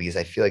 5-0 because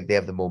I feel like they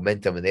have the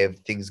momentum and they have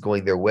things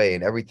going their way,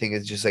 and everything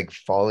is just like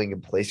falling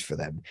in place for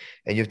them.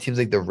 And you have teams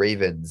like the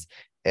Ravens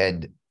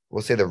and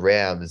we'll say the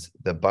Rams,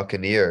 the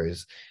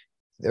Buccaneers.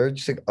 There are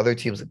just like other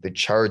teams like the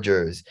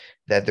Chargers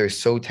that they're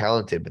so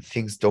talented, but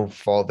things don't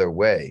fall their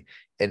way,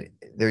 and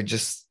they're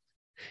just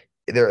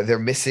they're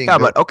missing. Yeah,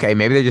 but okay,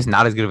 maybe they're just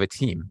not as good of a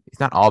team. It's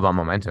not all about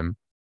momentum.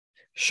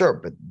 Sure,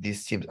 but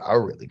these teams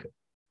are really good.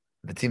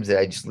 The teams that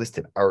I just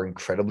listed are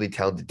incredibly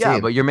talented Yeah,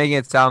 teams but you're making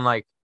it sound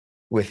like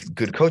with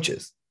good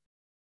coaches.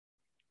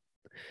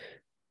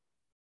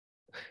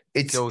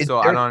 so. It's So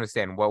I don't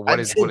understand what I'm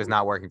is saying,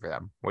 not working for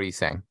them. What are you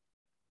saying?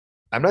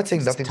 I'm not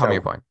saying Just nothing's tell me not.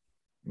 your point.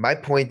 My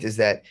point is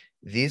that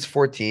these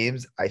four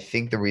teams, I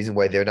think the reason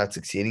why they're not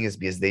succeeding is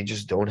because they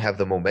just don't have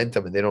the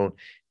momentum and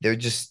they're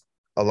just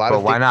a lot But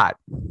of why things not?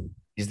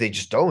 is they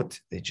just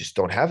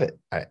don't have it.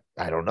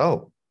 I don't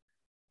know.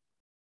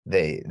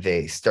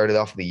 They started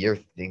off the year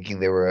thinking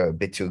they were a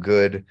bit too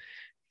good.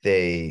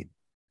 They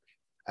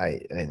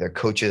their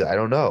coaches, I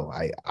don't know.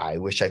 I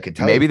wish I could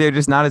tell you. Maybe they're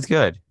just not as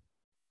good.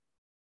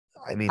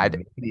 I mean, I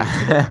maybe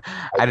it's not.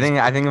 I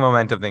think the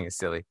momentum thing is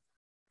silly.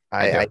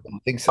 I I do. don't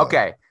think so.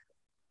 Okay,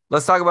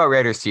 let's talk about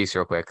Raiders Chiefs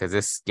real quick because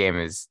this game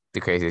is the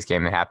craziest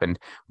game that happened.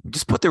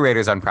 Just put the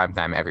Raiders on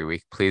primetime every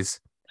week, please.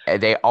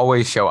 They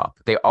always show up.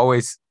 They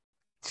always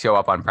show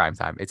up on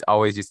primetime. It's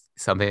always just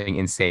something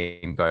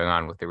insane going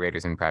on with the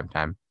Raiders in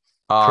primetime.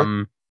 First,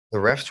 Um, the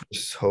refs were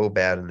so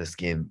bad in this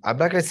game. I'm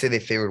not gonna say they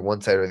favored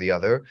one side or the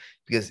other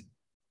because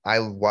I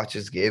watched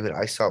this game and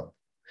I saw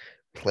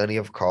plenty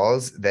of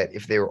calls that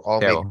if they were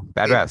all made, terrible.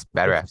 Bad refs.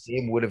 Bad this refs.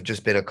 game would have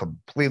just been a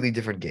completely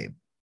different game.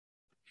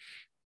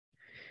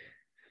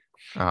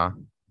 Uh,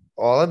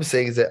 All I'm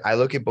saying is that I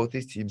look at both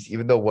these teams,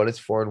 even though one is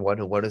 4-1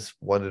 and one is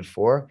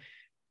 1-4,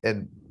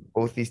 and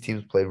both these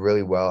teams played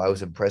really well. I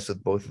was impressed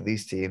with both of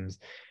these teams.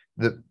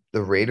 The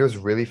Raiders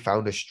really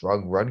found a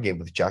strong run game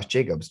with Josh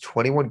Jacobs,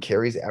 21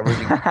 carries,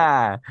 averaging with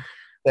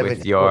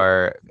 7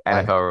 your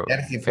NFL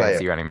fantasy fantasy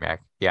player. running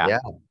back. Yeah. Yeah,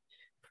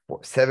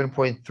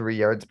 7.3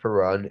 yards per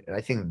run. And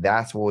I think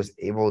that's what was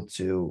able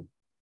to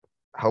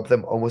help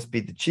them almost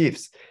beat the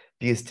Chiefs.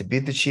 Because to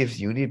beat the Chiefs,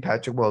 you need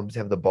Patrick Mahomes to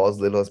have the ball as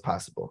little as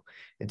possible.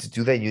 And to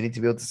do that, you need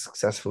to be able to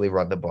successfully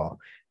run the ball.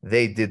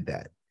 They did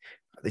that.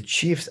 The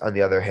Chiefs, on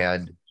the other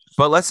hand,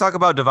 But let's talk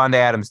about Devontae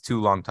Adams'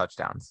 2 long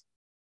touchdowns.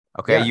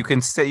 Okay, yeah, you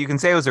can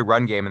say it was a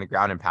run game in the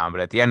ground and pound, but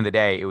at the end of the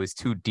day, it was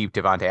 2 deep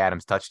Devontae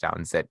Adams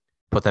touchdowns that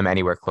put them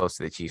anywhere close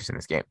to the Chiefs in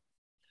this game.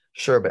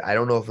 sure, but I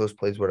don't know if those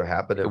plays would have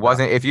happened. It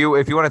wasn't if you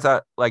want to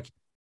talk like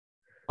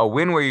a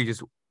win where you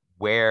just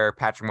wear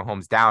Patrick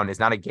Mahomes down is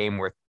not a game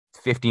where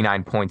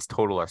 59 points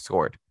total are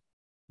scored.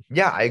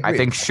 Yeah, I agree. I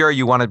think sure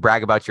you want to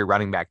brag about your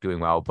running back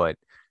doing well, but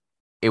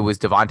it was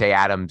Devontae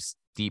Adams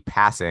deep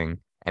passing,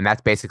 and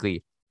that's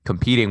basically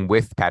competing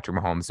with Patrick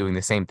Mahomes, doing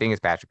the same thing as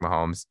Patrick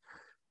Mahomes,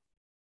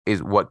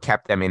 is what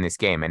kept them in this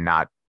game and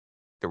not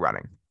the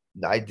running.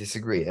 I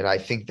disagree. And I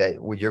think that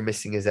what you're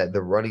missing is that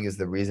the running is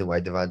the reason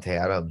why Devontae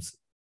Adams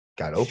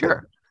got open.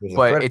 Sure. He was a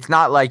But threat. it's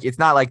not like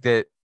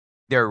that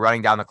they're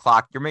running down the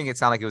clock. You're making it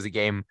sound like it was a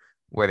game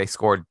where they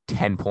scored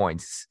 10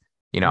 points,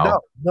 no,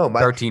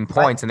 13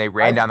 points, and they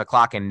ran down the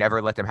clock and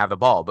never let them have the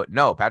ball. But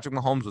no, Patrick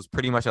Mahomes was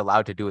pretty much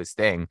allowed to do his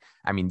thing.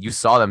 I mean, you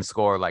saw them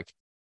score like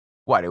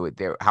what?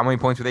 How many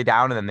points were they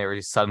down? And then they were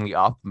just suddenly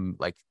up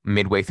like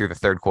midway through the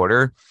third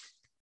quarter.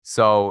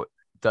 So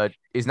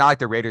it's not like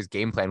the Raiders'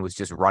 game plan was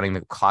just running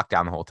the clock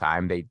down the whole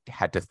time. They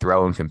had to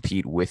throw and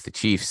compete with the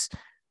Chiefs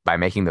by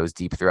making those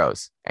deep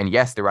throws. And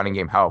yes, the running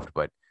game helped,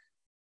 but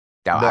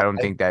I don't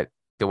think that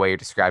the way you're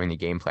describing the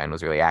game plan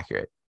was really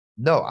accurate.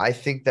 No, I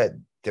think that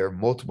there are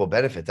multiple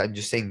benefits. I'm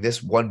just saying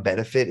this one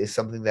benefit is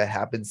something that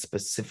happens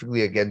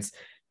specifically against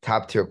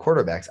top tier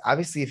quarterbacks.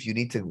 Obviously, if you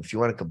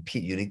want to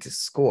compete, you need to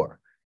score.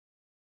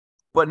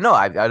 But no,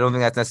 I don't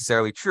think that's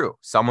necessarily true.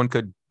 Someone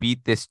could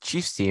beat this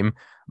Chiefs team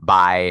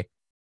by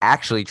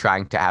actually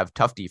trying to have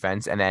tough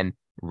defense and then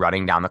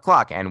running down the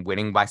clock and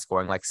winning by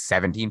scoring like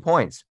 17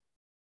 points.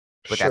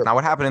 But that's Sure. not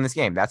what happened in this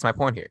game. That's my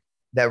point here.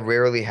 That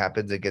rarely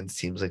happens against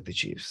teams like the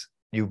Chiefs.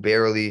 You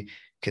barely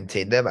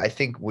contain them. I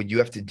think what you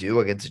have to do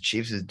against the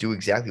Chiefs is do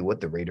exactly what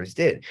the Raiders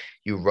did.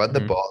 You run the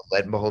Mhm. ball,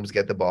 let Mahomes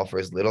get the ball for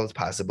as little as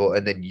possible,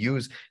 and then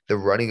use the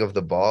running of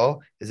the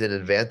ball as an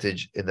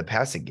advantage in the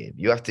passing game.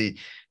 You have to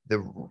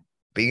the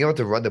being able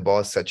to run the ball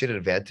is such an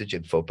advantage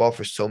in football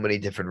for so many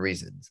different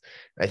reasons.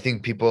 I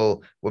think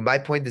my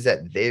point is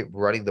that they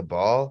running the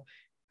ball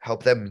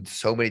help them in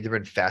so many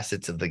different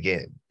facets of the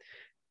game.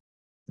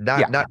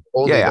 Yeah. Not Yeah,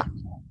 only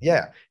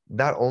yeah.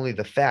 not only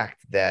the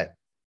fact that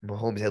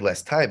Mahomes had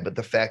less time, but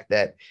the fact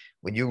that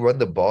when you run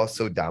the ball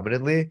so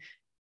dominantly,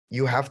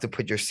 you have to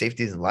put your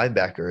safeties and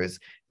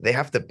linebackers, they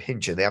have to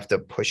pinch and they have to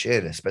push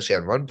in, especially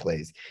on run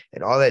plays.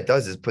 And all that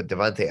does is put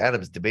Devontae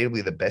Adams,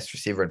 debatably the best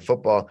receiver in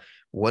football,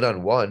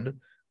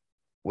 one-on-one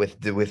with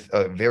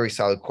a very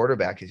solid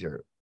quarterback as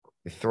you're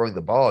throwing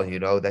the ball,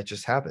 that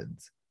just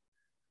happens.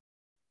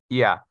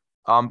 Yeah.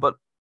 But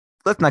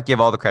let's not give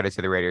all the credit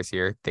to the Raiders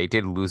here. They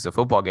did lose the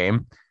football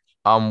game.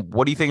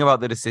 What do you think about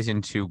the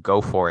decision to go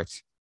for it,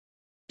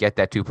 get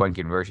that 2-point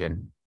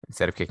conversion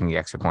instead of kicking the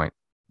extra point?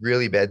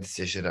 Really bad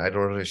decision. I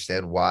don't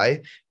understand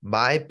why.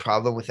 My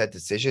problem with that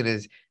decision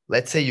is,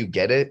 let's say you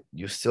get it,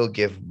 you still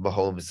give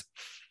Mahomes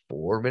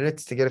 4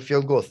 minutes to get a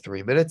field goal,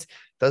 3 minutes.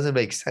 Doesn't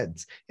make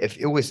sense. If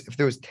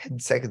there was 10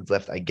 seconds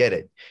left, I get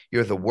it.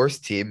 You're the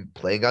worst team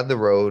playing on the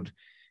road.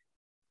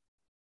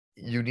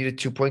 You need a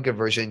 2-point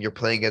conversion. You're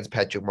playing against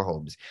Patrick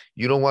Mahomes.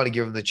 You don't want to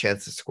give him the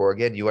chance to score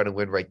again. You want to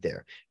win right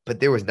there. But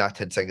there was not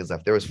 10 seconds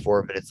left. There was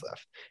 4 minutes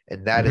left.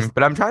 And that is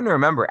But I'm trying to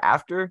remember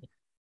after.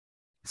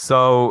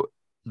 So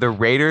the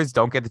Raiders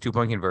don't get the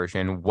 2-point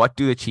conversion. What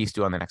do the Chiefs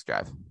do on the next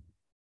drive?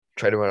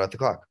 try to run out the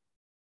clock.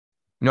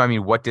 No, I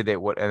mean,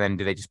 and then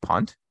did they just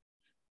punt?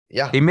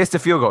 Yeah. He missed the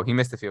field goal. He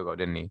missed the field goal,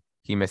 didn't he?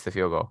 He missed the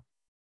field goal.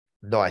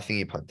 No, I think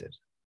he punted.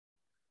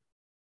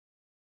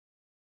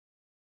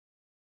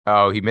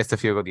 Oh, he missed the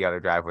field goal the other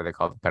drive where they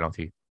called the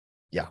penalty.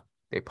 Yeah.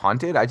 They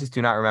punted? I just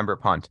do not remember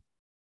punt.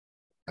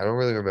 I don't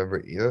really remember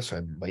it either, so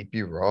I might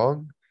be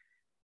wrong.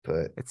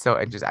 But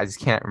I just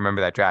can't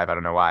remember that drive. I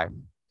don't know why.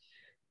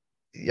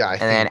 yeah,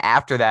 And then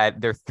after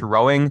that, they're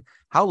throwing.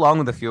 How long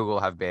would the field goal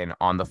have been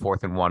on the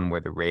 4th and 1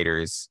 where the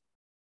Raiders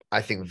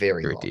I think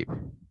very threw it long. deep?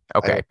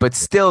 Okay, but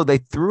still, they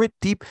threw it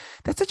deep.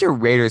 That's such a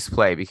Raiders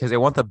play because they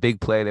want the big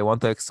play, they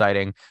want the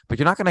exciting, but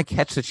you're not going to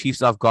catch the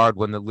Chiefs off guard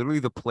when literally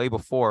the play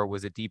before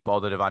was a deep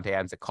ball to Devontae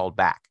Adams that called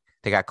back.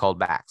 They got called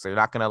back, so you're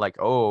not going to like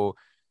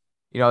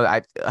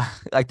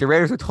the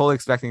Raiders were totally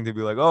expecting to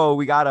be like, oh,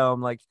 we got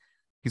him, like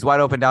he's wide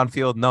open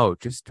downfield. No,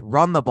 just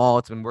run the ball.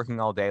 It's been working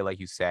all day, like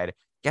you said.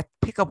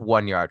 Pick up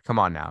 1 yard. Come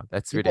on now,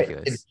 that's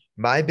ridiculous.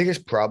 My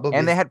biggest problem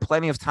and they had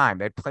plenty of time.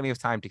 They had plenty of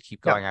time to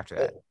keep going after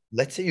that.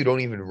 Let's say you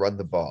don't even run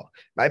the ball.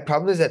 My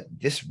problem is that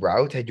this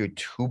route had your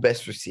two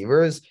best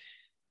receivers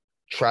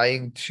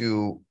trying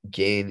to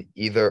gain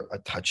either a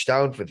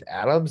touchdown with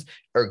Adams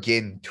or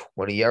gain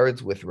 20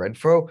 yards with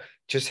Renfro.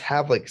 Just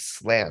have like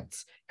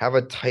slants, have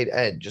a tight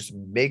end, just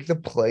make the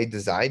play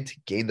designed to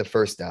gain the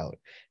first down.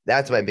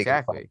 That's my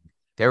biggest problem.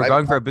 They were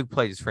going for a big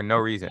play just for no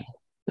reason.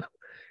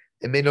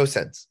 It made no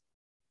sense.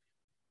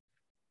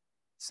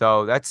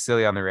 So that's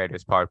silly on the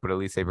Raiders' part, but at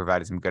least they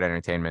provided some good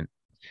entertainment.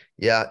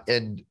 Yeah,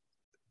 and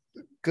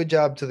good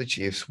job to the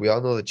Chiefs. We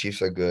all know the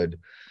Chiefs are good.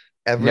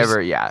 I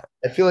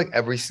feel like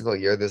every single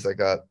year there's like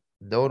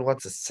no one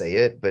wants to say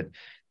it, but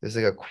there's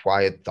like a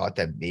quiet thought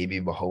that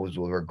maybe Mahomes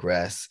will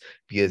regress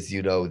because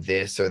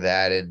this or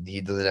that, and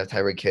he doesn't have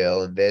Tyreek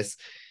Hill and this.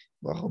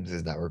 Mahomes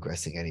is not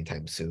regressing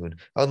anytime soon,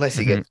 unless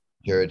he gets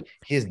injured.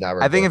 He is not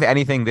regressing. I think if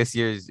anything, this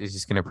year is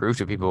just going to prove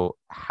to people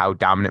how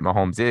dominant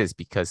Mahomes is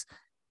because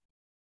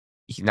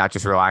he's not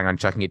just relying on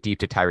chucking it deep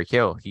to Tyreek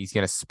Hill. He's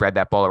going to spread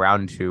that ball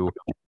around to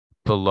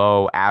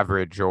below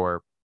average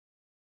or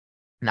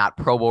not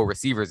Pro Bowl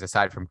receivers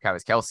aside from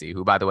Travis Kelce,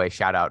 who, by the way,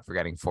 shout out for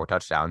getting 4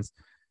 touchdowns.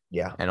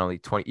 Yeah. And only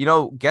 20.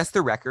 Guess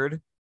the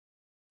record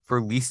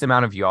for least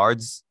amount of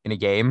yards in a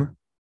game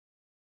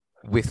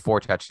with 4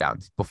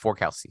 touchdowns before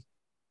Kelce.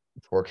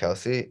 Before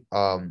Kelce?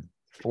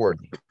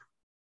 40.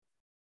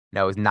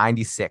 No, it was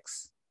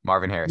 96.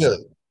 Marvin Harrison.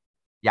 Really?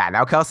 Yeah,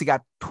 now Kelce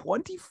got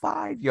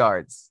 25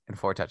 yards and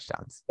 4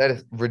 touchdowns. That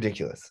is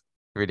ridiculous.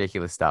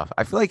 Ridiculous stuff.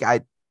 I feel like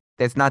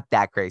that's not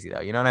that crazy,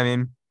 though. You know what I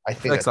mean? I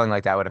feel like something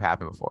like that would have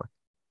happened before.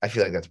 I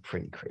feel like that's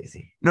pretty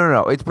crazy.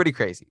 No. It's pretty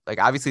crazy. Like,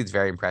 obviously, it's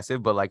very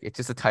impressive, but, like, it's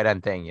just a tight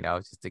end thing,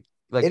 It's just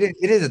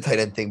it is a tight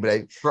end thing,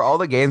 but for all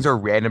the games where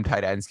random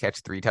tight ends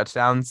catch 3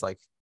 touchdowns, like,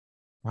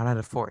 why not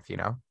a 4th, You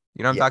know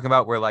what I'm talking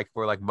about? Where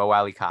Mo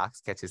Alley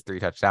Cox catches 3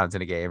 touchdowns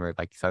in a game or,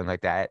 like, something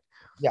like that.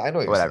 Yeah, I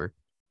know. Whatever.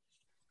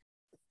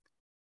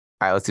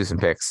 All right, let's do some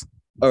picks.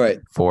 All right.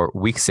 For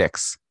week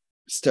 6.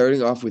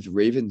 Starting off with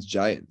Ravens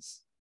Giants.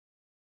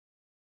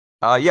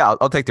 Yeah,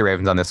 I'll take the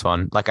Ravens on this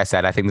one. Like I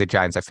said, I think the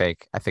Giants are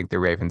fake. I think the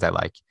Ravens I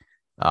like.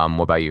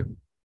 What about you?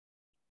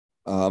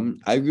 I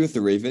agree with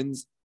the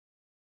Ravens.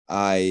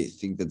 I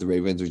think that the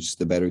Ravens are just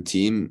the better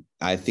team.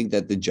 I think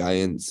that the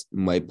Giants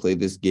might play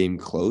this game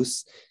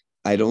close.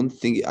 I don't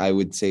think I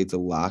would say it's a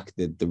lock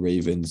that the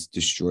Ravens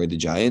destroy the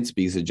Giants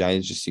because the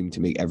Giants just seem to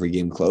make every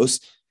game close.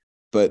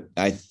 But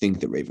I think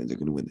the Ravens are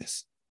going to win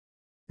this.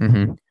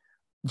 Mm-hmm.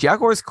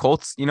 Jaguars,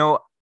 Colts,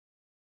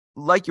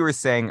 like you were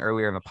saying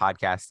earlier in the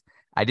podcast,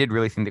 I did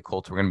really think the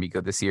Colts were going to be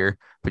good this year.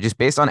 But just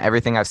based on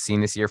everything I've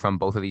seen this year from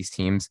both of these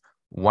teams,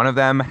 one of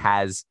them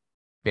has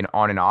been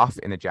on and off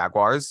in the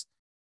Jaguars.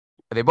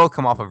 They both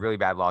come off of really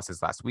bad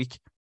losses last week.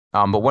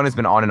 But one has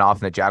been on and off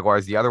in the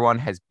Jaguars. The other one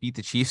has beat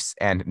the Chiefs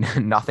and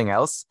nothing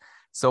else.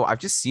 So I've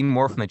just seen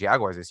more from the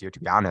Jaguars this year, to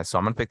be honest. So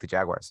I'm going to pick the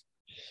Jaguars.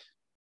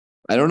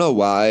 I don't know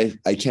why.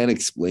 I can't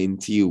explain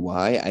to you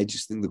why. I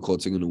just think the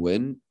Colts are going to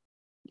win.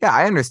 Yeah,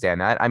 I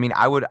understand that. I mean,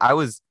 that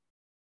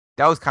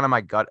was kind of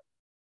my gut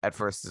at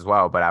first as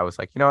well. But I was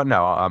like, you know what?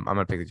 No, I'm going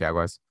to pick the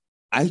Jaguars.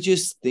 I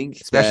just think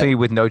especially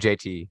with no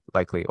JT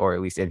likely, or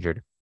at least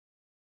injured.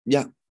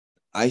 Yeah,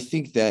 I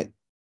think that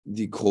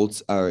the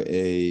Colts are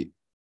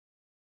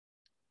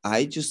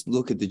I just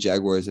look at the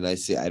Jaguars and I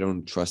say I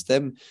don't trust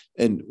them.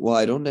 And while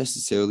I don't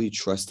necessarily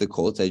trust the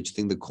Colts, I just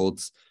think the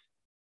Colts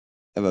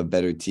have a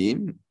better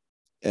team,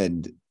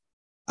 and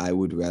I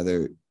would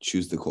rather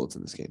choose the Colts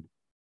in this game.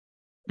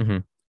 Mm-hmm.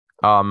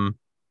 All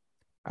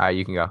right,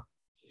 you can go.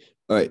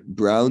 All right,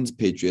 Browns,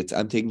 Patriots.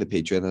 I'm taking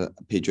the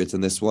Patriots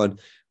in this one.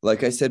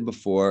 Like I said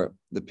before,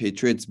 the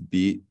Patriots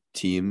beat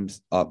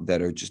teams up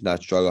that are just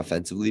not strong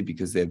offensively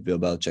because they have Bill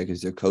Belichick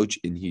as their coach,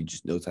 and he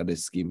just knows how to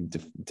scheme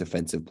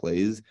defensive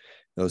plays,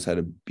 knows how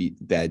to beat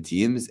bad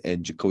teams,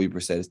 and Jacoby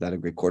Brissett is not a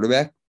great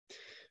quarterback.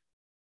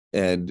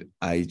 And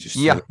I just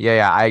yeah,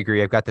 I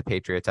agree. I've got the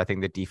Patriots. I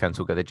think the defense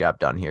will get the job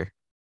done here.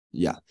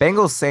 Yeah.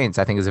 Bengals Saints,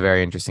 I think, is a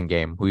very interesting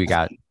game. Who you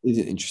got? It's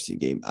an interesting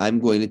game. I'm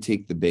going to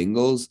take the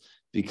Bengals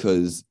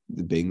because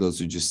the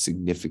Bengals are just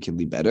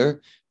significantly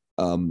better.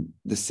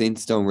 The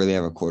Saints don't really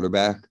have a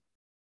quarterback.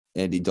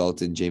 Andy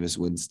Dalton, Jameis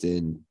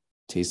Winston,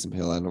 Taysom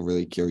Hill, I don't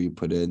really care who you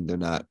put in. They're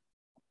not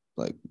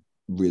like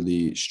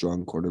really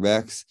strong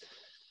quarterbacks.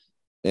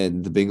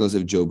 And the Bengals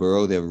have Joe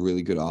Burrow. They have a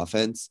really good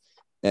offense.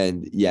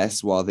 And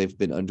yes, while they've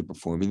been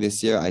underperforming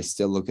this year, I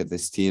still look at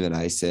this team and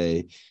I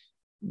say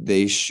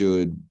they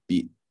should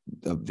beat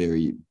a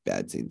very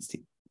bad Saints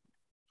team.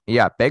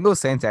 Yeah, Bengals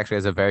Saints actually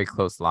has a very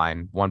close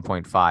line,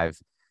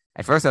 1.5.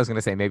 At first, I was going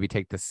to say maybe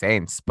take the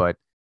Saints, but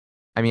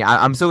I mean,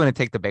 I'm still going to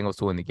take the Bengals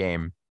to win the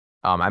game.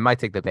 I might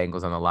take the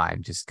Bengals on the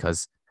line just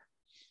because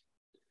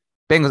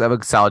Bengals have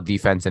a solid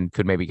defense and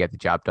could maybe get the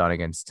job done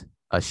against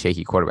a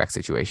shaky quarterback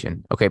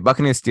situation. Okay,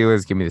 Buccaneers,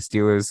 Steelers. Give me the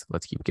Steelers.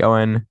 Let's keep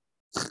going.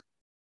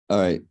 All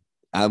right.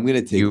 I'm going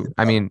to take you.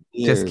 I mean,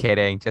 just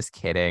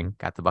kidding.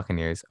 Got the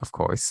Buccaneers, of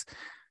course.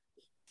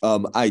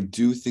 I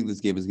do think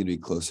this game is going to be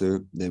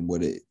closer than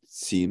what it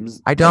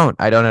seems. I don't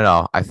at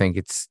all. I think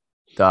it's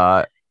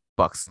the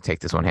Bucks take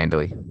this one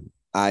handily.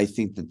 I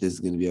think that this is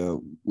going to be a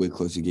way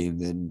closer game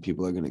than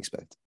people are going to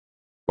expect.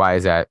 Why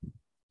is that?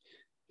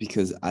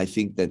 Because I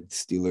think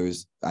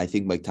I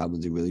think Mike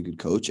Tomlin's a really good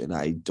coach, and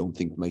I don't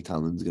think Mike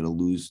Tomlin's going to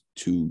lose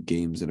 2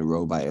 games in a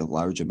row by a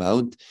large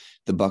amount.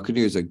 The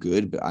Buccaneers are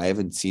good, but I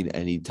haven't seen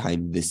any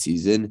time this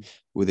season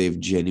where they've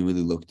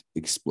genuinely looked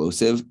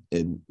explosive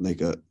and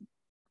like a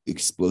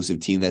explosive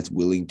team that's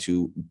willing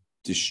to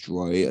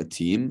destroy a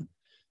team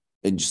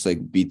and just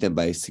like beat them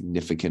by a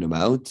significant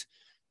amount.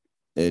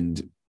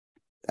 And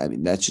I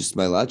mean, that's just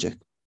my logic.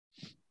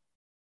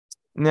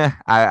 Nah,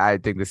 I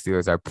think the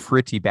Steelers are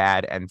pretty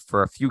bad. And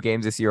for a few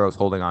games this year, I was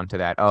holding on to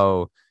that.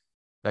 Oh,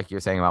 like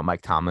you're saying about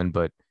Mike Tomlin,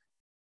 but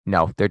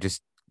no, they're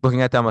just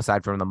looking at them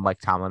aside from the Mike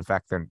Tomlin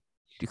fact, they're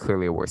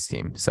clearly a worse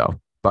team.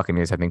 So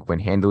Buccaneers, I think, win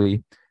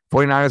handily.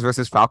 49ers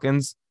versus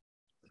Falcons.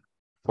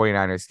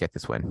 49ers get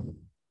this win.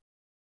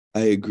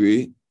 I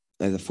agree.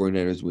 And the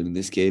 49ers winning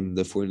this game.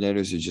 The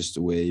 49ers are just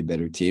a way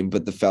better team,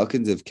 but the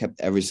Falcons have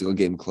kept every single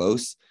game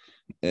close.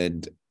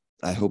 And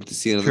I hope to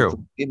see another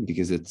game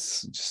because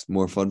it's just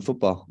more fun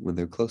football when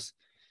they're close.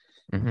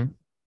 Mm-hmm.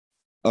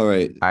 All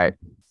right.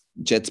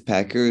 Jets,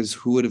 Packers.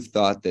 Who would have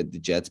thought that the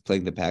Jets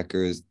playing the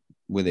Packers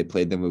when they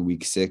played them in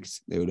week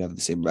 6, they would have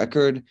the same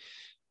record?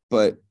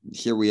 But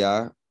here we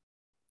are.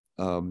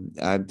 I'm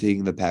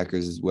taking the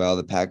Packers as well.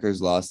 The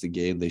Packers lost the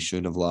game they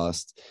shouldn't have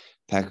lost.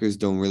 Packers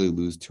don't really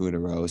lose 2 in a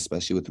row,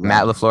 especially with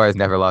Matt LaFleur has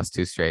never lost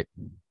 2 straight.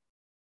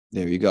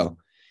 There you go.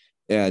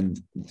 And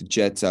the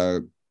Jets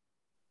are,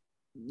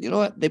 you know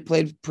what? They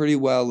played pretty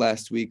well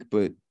last week,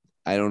 but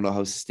I don't know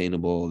how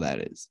sustainable that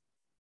is.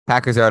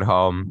 Packers are at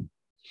home.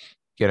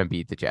 Gonna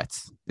beat the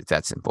Jets. It's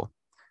that simple.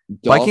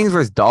 Vikings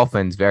versus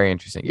Dolphins. Very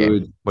interesting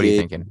game. What are you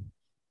thinking?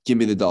 Give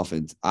me the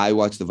Dolphins. I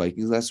watched the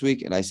Vikings last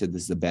week, and I said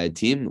this is a bad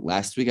team.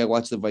 Last week, I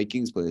watched the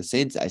Vikings play the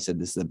Saints. I said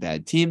this is a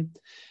bad team.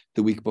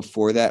 The week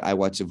before that, I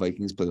watched the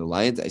Vikings play the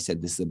Lions. I said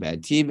this is a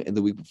bad team. And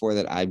the week before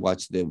that, I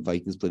watched the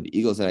Vikings play the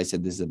Eagles, and I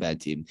said this is a bad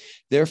team.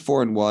 They're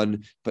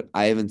 4-1, but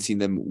I haven't seen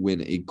them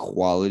win a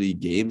quality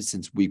game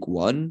since week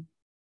 1.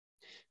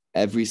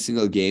 Every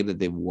single game that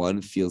they've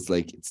won feels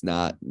like it's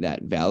not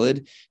that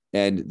valid.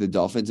 And the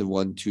Dolphins have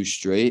won 2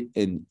 straight.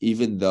 And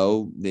even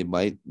though they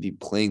might be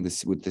playing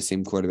this with the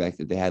same quarterback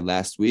that they had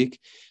last week,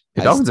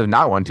 The Dolphins have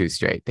not won 2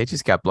 straight. They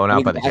just got blown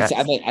out by the Jets.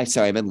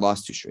 I meant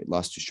lost 2 straight.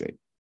 Lost 2 straight.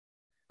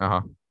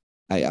 Uh-huh.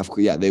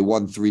 They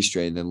won 3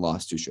 straight and then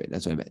lost 2 straight.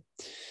 That's what I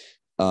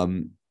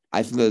meant.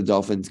 I think that the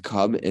Dolphins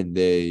come and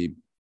they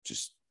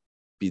just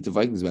beat the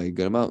Vikings by a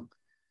good amount.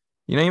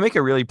 You know, you make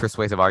a really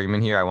persuasive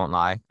argument here. I won't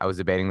lie. I was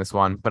debating this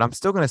one, but I'm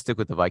still going to stick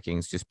with the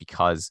Vikings just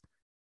because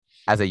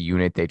as a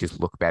unit, they just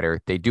look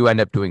better. They do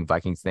end up doing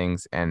Vikings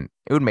things, and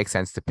it would make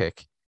sense to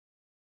pick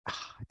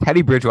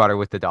Teddy Bridgewater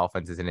with the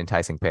Dolphins is an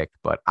enticing pick,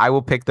 but I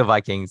will pick the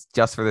Vikings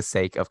just for the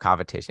sake of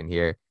competition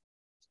here,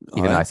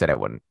 even though I said I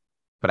wouldn't.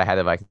 But I had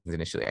the Vikings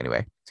initially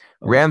anyway.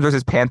 Rams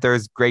versus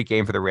Panthers. Great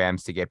game for the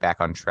Rams to get back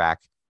on track,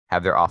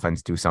 have their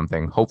offense do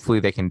something. Hopefully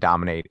they can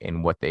dominate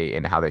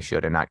in how they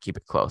should and not keep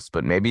it close.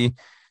 But maybe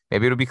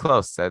it'll be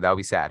close. That'll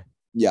be sad.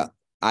 Yeah,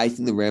 I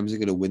think the Rams are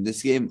going to win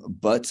this game.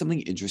 But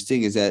something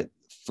interesting is that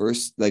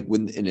first, like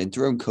when an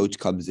interim coach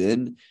comes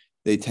in,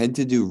 they tend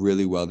to do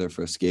really well their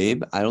first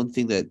game. I don't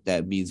think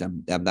that means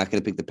I'm not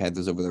going to pick the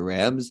Panthers over the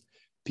Rams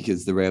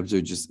because the Rams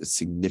are just a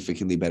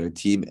significantly better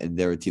team and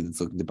they're a team that's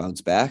looking to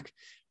bounce back.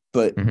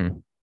 But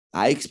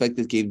I expect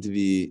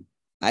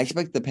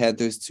the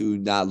Panthers to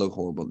not look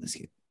horrible in this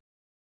game.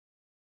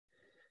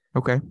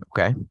 Okay.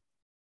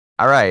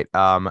 All right.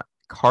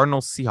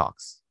 Cardinals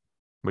Seahawks.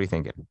 What are you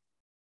thinking?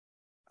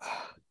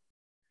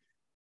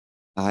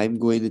 I'm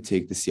going to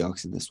take the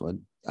Seahawks in this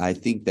one. I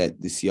think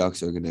that the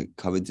Seahawks are going to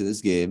come into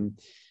this game.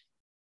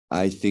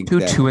 I think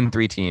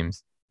 2-3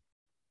 teams.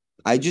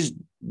 I just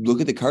look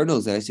at the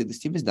Cardinals and I say this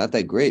team is not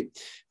that great.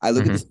 I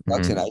look at the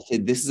Seahawks and I say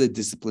this is a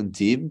disciplined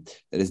team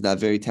that is not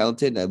very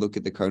talented. And I look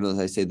at the Cardinals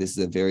and I say this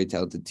is a very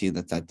talented team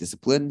that's not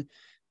disciplined.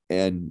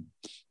 And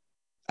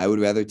I would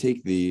rather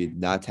take the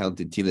not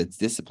talented team that's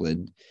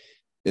disciplined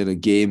in a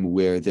game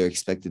where they're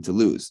expected to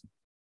lose.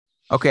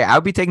 Okay, I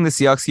would be taking the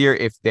Seahawks here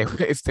if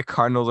the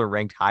Cardinals are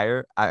ranked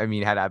higher. I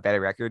mean, had a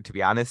better record, to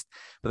be honest.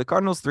 But the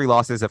Cardinals' 3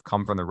 losses have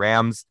come from the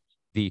Rams,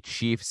 the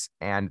Chiefs,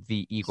 and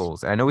the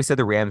Eagles. And I know we said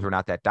the Rams were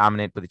not that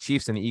dominant, but the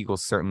Chiefs and the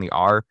Eagles certainly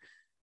are.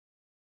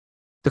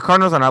 The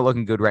Cardinals are not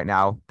looking good right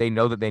now. They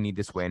know that they need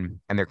this win,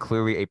 and they're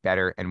clearly a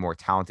better and more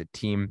talented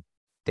team.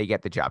 They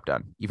get the job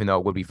done. Even though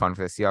it would be fun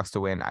for the Seahawks to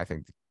win, I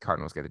think the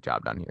Cardinals get the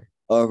job done here.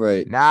 All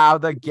right. Now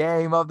the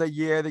game of the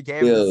year, the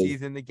game of the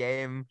season, the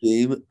game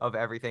of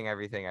everything,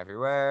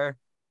 everywhere.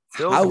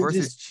 Bills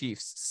versus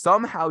Chiefs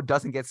somehow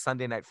doesn't get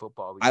Sunday Night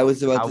Football. I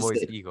was about Cowboys,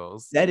 to say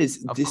Eagles. That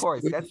is, of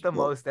course, that's the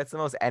most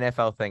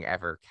NFL thing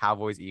ever.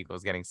 Cowboys,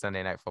 Eagles getting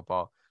Sunday Night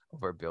Football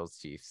over Bills,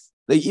 Chiefs.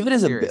 Like even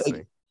as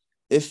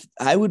if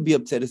I would be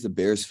upset as a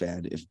Bears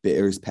fan if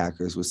Bears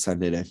Packers was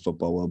Sunday Night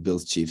Football while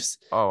Bills Chiefs.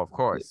 Oh, of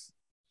course.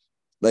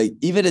 Like,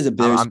 even as a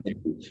Bears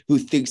fan who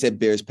thinks that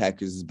Bears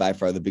Packers is by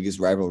far the biggest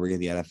rivalry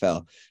in the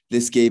NFL,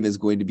 this game is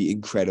going to be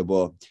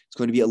incredible. It's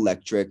going to be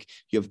electric.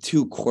 You have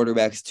 2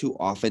 quarterbacks, 2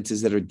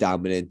 offenses that are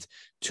dominant,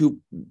 2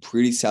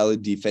 pretty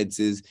solid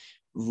defenses.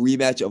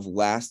 Rematch of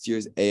last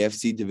year's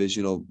AFC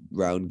divisional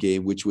round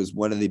game, which was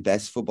one of the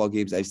best football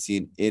games I've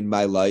seen in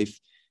my life.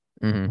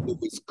 It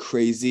was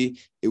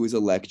crazy. It was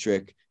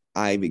electric.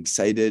 I'm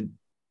excited.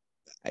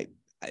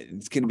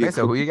 It's going to be.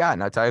 So who you got?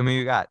 Now tell me who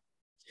you got.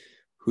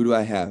 Who do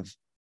I have?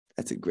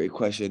 That's a great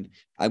question.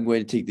 I'm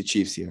going to take the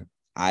Chiefs here.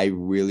 I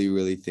really,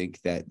 really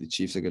think that the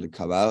Chiefs are going to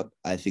come out.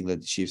 I think that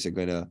the Chiefs are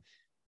going to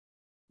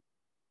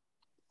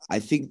 – I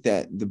think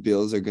that the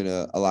Bills are going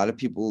to – a lot of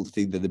people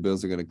think that the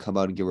Bills are going to come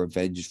out and get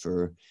revenge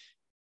for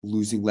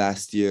losing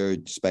last year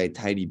just by a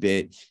tiny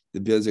bit.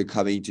 The Bills are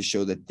coming to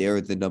show that they're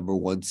the number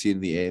 1 seed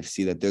in the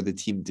AFC, that they're the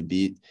team to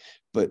beat.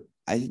 But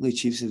I think the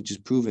Chiefs have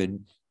just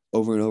proven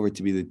over and over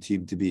to be the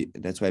team to beat,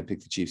 and that's why I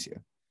picked the Chiefs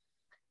here.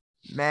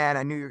 Man,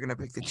 I knew you were going to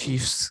pick the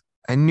Chiefs.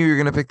 I knew you were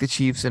going to pick the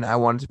Chiefs, and I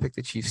wanted to pick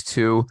the Chiefs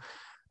too.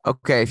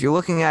 Okay, if you're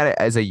looking at it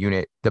as a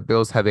unit, the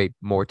Bills have a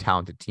more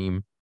talented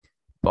team,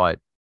 but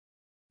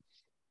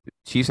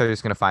Chiefs are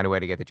just going to find a way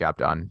to get the job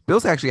done.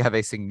 Bills actually have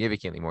a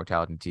significantly more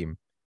talented team.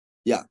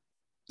 Yeah.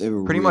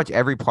 Pretty much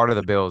every part of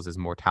the Bills is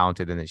more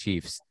talented than the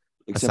Chiefs,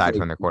 aside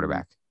from their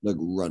quarterback. Like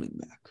running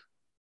back.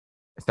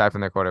 Aside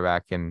from their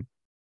quarterback, and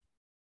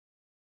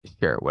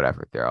sure,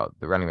 whatever.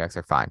 The running backs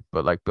are fine.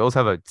 But like Bills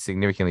have a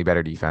significantly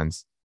better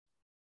defense.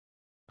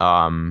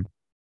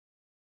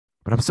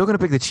 But I'm still going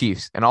to pick the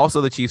Chiefs. And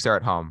also the Chiefs are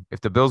at home. If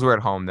the Bills were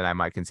at home, then I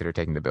might consider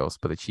taking the Bills.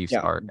 But the Chiefs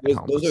are at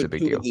home, which is a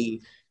big deal.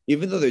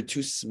 Even though they're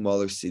 2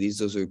 smaller cities,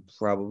 those are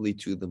probably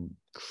 2 of the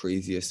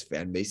craziest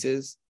fan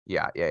bases.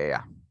 Yeah.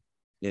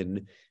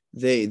 And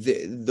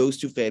those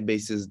 2 fan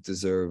bases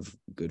deserve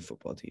good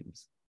football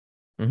teams.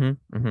 Okay.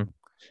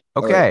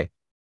 Right.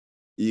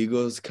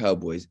 Eagles,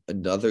 Cowboys,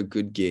 another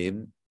good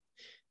game.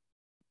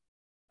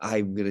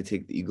 I'm going to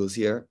take the Eagles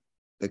here.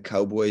 The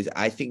Cowboys,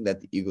 I think that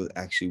the Eagles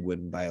actually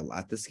win by a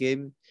lot this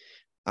game.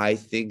 I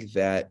think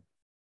that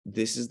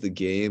this is the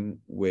game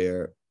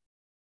where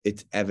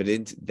it's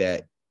evident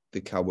that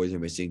the Cowboys are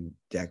missing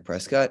Dak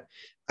Prescott.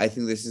 I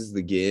think this is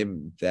the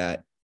game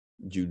that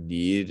you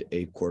need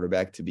a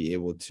quarterback to be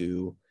able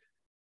to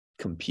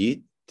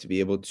compete, to be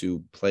able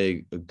to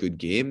play a good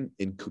game.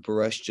 And Cooper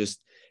Rush just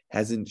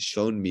hasn't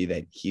shown me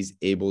that he's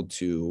able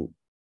to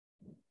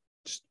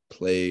just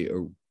play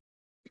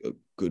a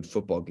good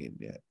football game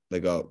yet.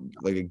 Like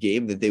a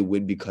game that they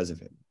win because of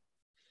him.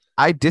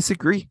 I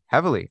disagree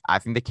heavily. I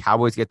think the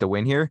Cowboys get the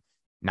win here,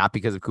 not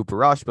because of Cooper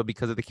Rush, but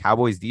because of the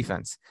Cowboys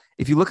defense.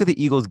 If you look at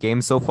the Eagles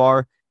game so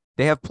far,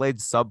 they have played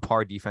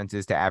subpar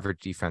defenses to average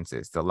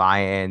defenses, the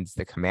Lions,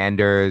 the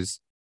Commanders.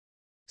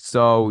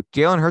 So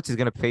Jalen Hurts is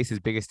going to face his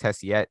biggest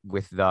test yet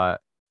with the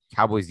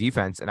Cowboys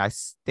defense. And I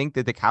think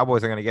that the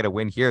Cowboys are going to get a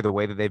win here the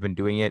way that they've been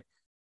doing it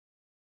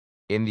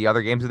in the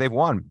other games that they've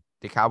won.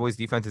 The Cowboys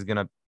defense is going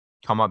to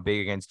come up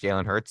big against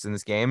Jalen Hurts in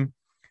this game.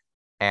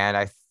 And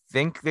I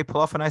think they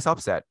pull off a nice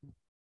upset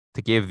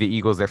to give the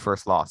Eagles their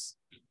first loss.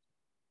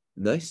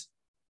 Nice.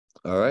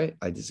 All right.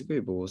 I disagree,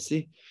 but we'll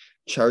see.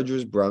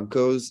 Chargers,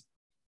 Broncos.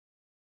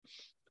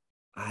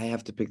 I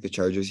have to pick the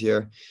Chargers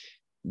here.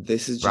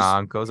 This is just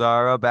Broncos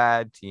are a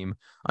bad team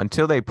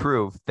until they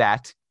prove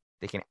that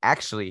they can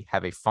actually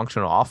have a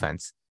functional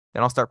offense.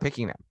 Then I'll start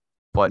picking them.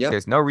 But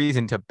there's no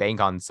reason to bank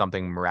on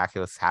something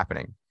miraculous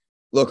happening.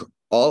 Look,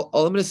 all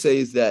I'm going to say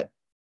is that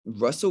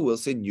Russell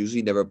Wilson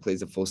usually never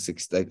plays a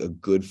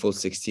good full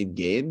 16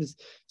 games.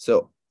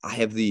 So I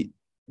have the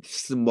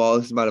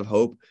smallest amount of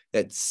hope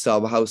that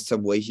somehow,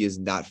 some way he is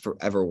not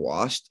forever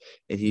washed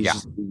and he's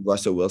just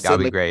Russell Wilson. That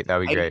would be great. That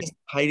would be great.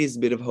 Tiniest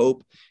bit of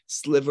hope,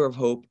 sliver of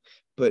hope.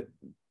 But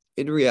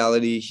in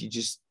reality, he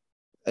just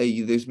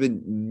there's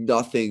been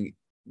nothing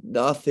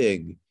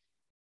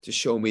to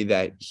show me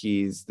that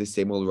he's the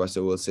same old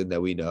Russell Wilson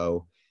that we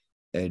know.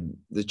 And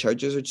the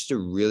Chargers are just a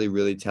really,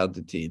 really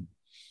talented team.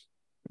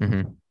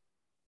 Mm-hmm.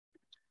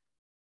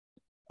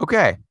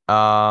 Okay.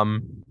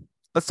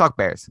 Let's talk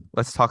Bears.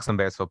 Let's talk some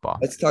Bears football.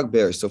 Let's talk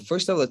Bears. So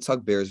first off, let's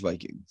talk Bears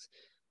Vikings.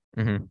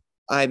 Mm-hmm.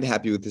 I'm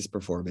happy with this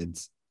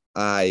performance.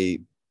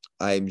 I'm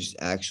just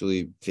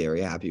actually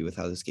very happy with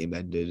how this game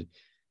ended.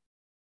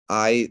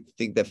 I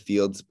think that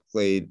Fields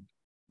played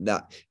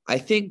not. I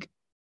think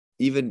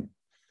even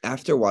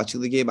after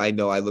watching the game, I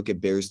know I look at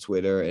Bears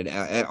Twitter and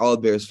all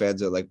Bears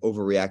fans are like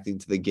overreacting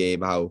to the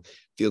game, how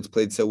Fields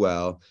played so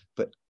well.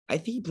 But I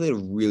think he played a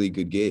really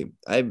good game.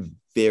 I'm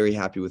very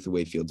happy with the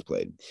way Fields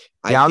played.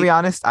 I'll be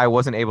honest, I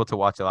wasn't able to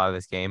watch a lot of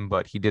this game,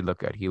 but he did look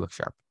good. He looked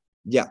sharp.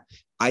 Yeah.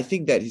 I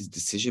think that his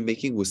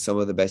decision-making was some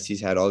of the best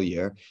he's had all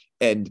year.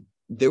 And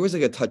there was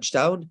like a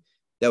touchdown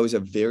that was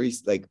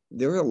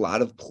there were a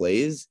lot of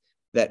plays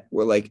that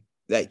were like,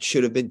 that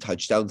should have been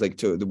touchdowns, like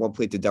to the one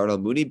play to Darnell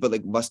Mooney, but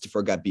like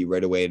Mustipher got beat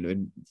right away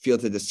and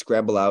Fields had to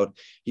scramble out.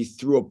 He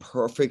threw a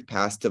perfect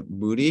pass to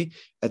Mooney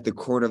at the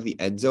corner of the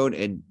end zone,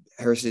 and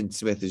Harrison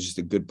Smith is just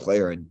a good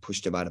player and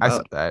pushed him out of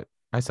bounds.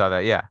 I saw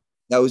that. Yeah.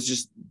 That was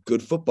just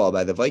good football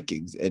by the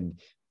Vikings. And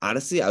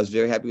honestly, I was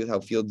very happy with how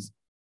Fields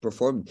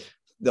performed.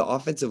 The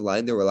offensive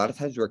line, there were a lot of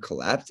times where it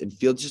collapsed and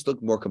Fields just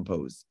looked more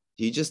composed.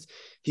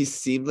 He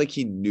seemed like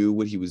he knew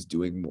what he was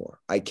doing more.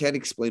 I can't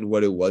explain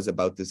what it was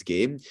about this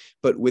game,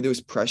 but when there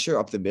was pressure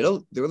up the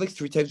middle, there were like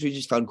 3 times where he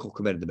just found Cole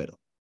Kmet in the middle.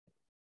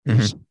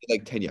 Mm-hmm.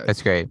 Like 10 yards.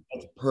 That's great.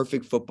 That's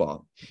perfect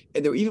football.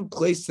 And there were even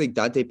plays like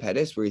Dante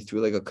Pettis where he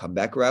threw like a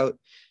comeback route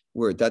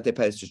where Dante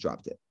Pettis just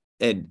dropped it.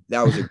 And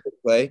that was a good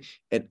play.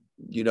 And,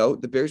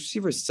 the Bears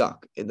receivers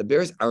suck. And the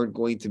Bears aren't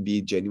going to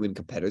be genuine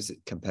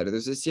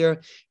competitors this year.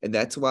 And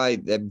that's why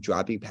them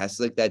dropping passes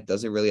like that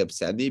doesn't really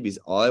upset me, because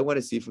all I want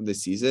to see from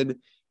this season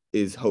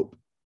is hope.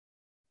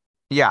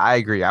 Yeah, I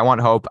agree. I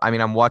want hope. I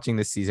mean, I'm watching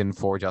this season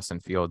for Justin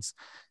Fields.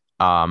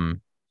 And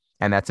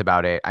that's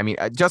about it. I mean,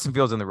 Justin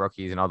Fields and the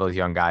rookies and all those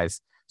young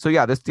guys. So,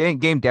 yeah, this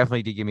game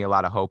definitely did give me a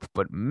lot of hope.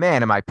 But,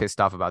 man, am I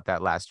pissed off about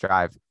that last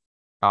drive.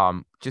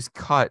 Just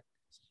cut.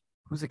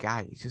 Who's the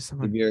guy? He's just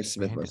someone.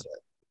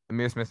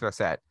 Ihmir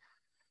Smith-Marsette.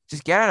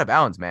 Just get out of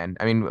bounds, man.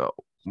 I mean,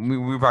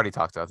 we've already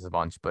talked about this a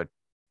bunch, but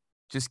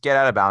just get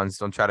out of bounds.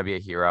 Don't try to be a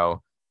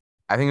hero.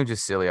 I think it was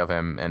just silly of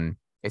him. And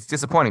it's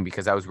disappointing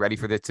because I was ready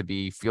for this to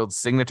be Fields'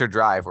 signature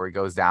drive where he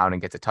goes down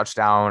and gets a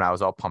touchdown. I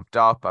was all pumped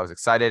up. I was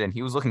excited, and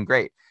he was looking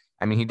great.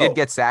 I mean, he did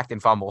get sacked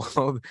and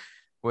fumbled,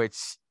 which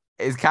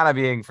is kind of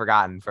being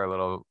forgotten for a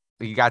little.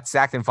 He got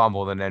sacked and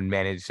fumbled and then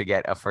managed to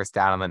get a first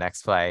down on the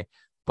next play.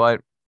 But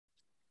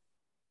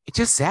it's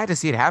just sad to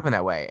see it happen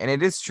that way. And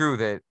it is true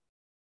that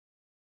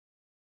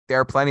there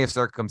are plenty of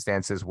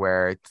circumstances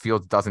where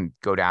Fields doesn't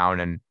go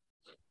down and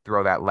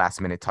throw that last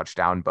minute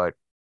touchdown, but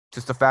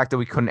just the fact that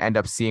we couldn't end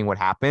up seeing what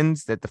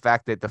happens, that the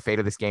fact that the fate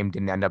of this game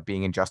didn't end up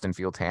being in Justin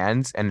Fields'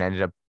 hands and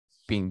ended up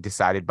being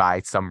decided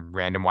by some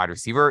random wide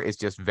receiver is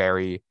just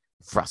very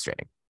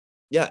frustrating.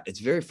 Yeah, it's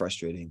very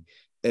frustrating.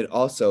 And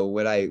also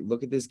when I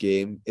look at this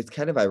game, it's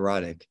kind of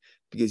ironic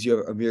because you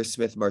have Ihmir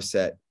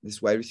Smith-Marsette,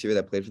 this wide receiver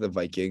that played for the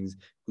Vikings,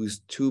 whose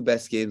 2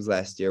 best games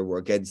last year were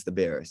against the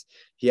Bears.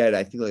 He had,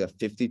 I think, like a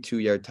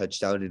 52-yard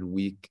touchdown in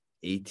week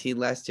 18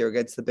 last year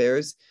against the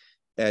Bears.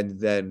 And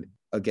then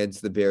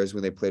against the Bears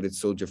when they played at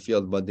Soldier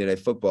Field Monday Night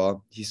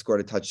Football, he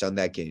scored a touchdown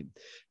that game.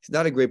 He's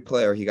not a great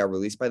player. He got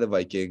released by the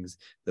Vikings.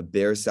 The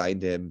Bears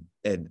signed him.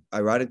 And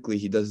ironically,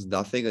 he does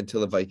nothing until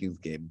the Vikings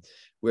game,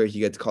 where he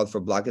gets called for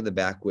blocking the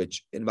back,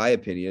 which in my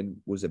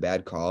opinion was a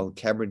bad call.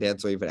 Cameron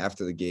Dantzler, even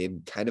after the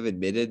game, kind of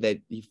admitted that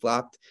he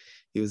flopped.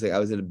 He was like,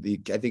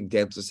 I think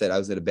Damsel said I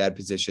was in a bad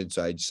position,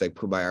 so I just like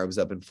put my arms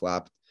up and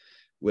flopped,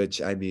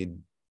 which I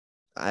mean,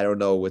 I don't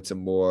know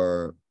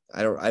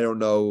I don't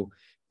know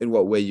in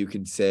what way you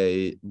can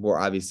say more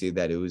obviously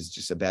that it was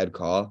just a bad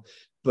call,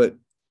 but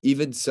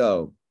even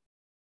so,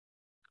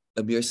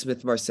 Amir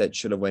Smith-Marset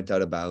should have went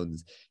out of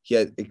bounds. He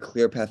had a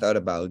clear path out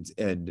of bounds,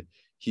 and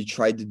he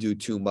tried to do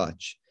too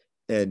much,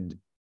 and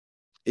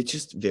it's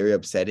just very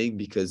upsetting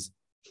because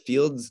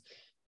Fields.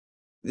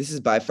 This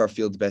is by far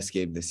Fields' best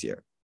game this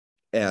year.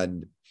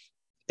 And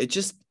it's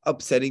just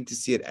upsetting to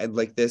see it end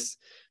like this.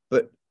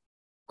 But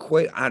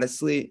quite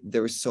honestly,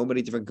 there were so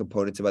many different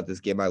components about this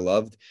game I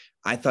loved.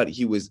 I thought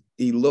he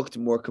looked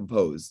more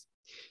composed.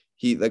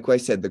 He, like I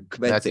said,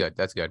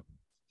 That's good.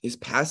 His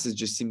passes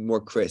just seemed more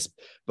crisp.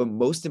 But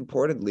most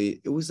importantly,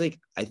 it was like,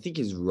 I think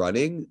his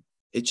running,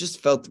 it just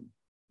felt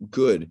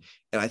good.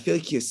 And I feel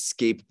like he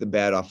escaped the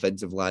bad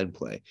offensive line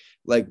play.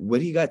 Like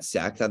when he got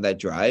sacked on that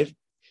drive,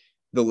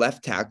 the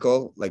left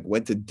tackle like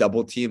went to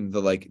double team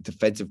the like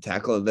defensive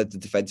tackle and let the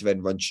defensive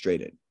end run straight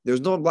in. There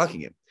was no one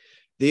blocking him.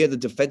 They had the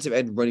defensive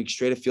end running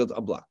straight at Fields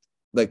unblocked.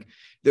 Like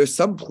there's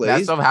some plays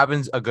that stuff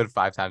happens a good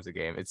 5 times a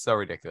game. It's so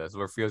ridiculous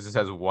where Fields just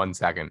has 1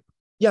 second.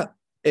 Yeah.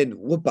 And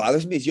what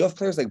bothers me is you have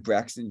players like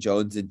Braxton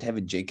Jones and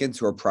Tevin Jenkins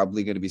who are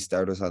probably going to be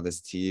starters on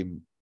this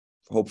team,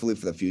 hopefully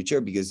for the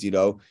future, because, you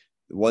know,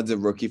 one's a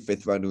rookie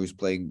 5th rounder who's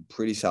playing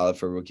pretty solid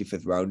for a rookie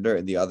 5th rounder.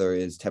 And the other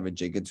is Tevin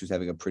Jenkins, who's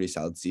having a pretty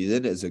solid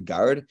season as a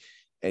guard.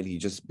 And he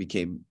just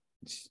became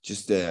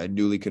just a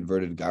newly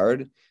converted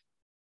guard.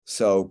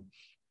 So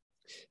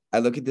I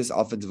look at this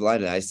offensive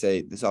line and I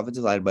say, this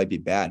offensive line might be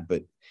bad,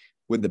 but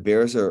when the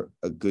Bears are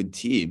a good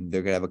team,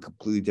 they're going to have a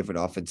completely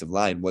different offensive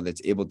line, one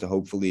that's able to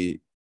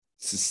hopefully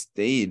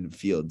sustain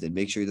Fields and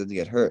make sure he doesn't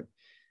get hurt.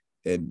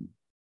 And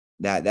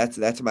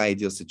that's my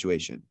ideal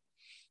situation.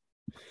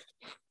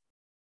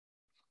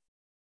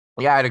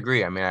 Yeah, I'd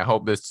agree. I mean, I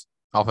hope this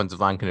offensive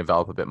line can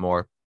develop a bit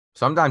more.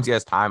 Sometimes he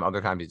has time,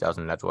 other times he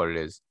doesn't. That's what it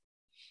is.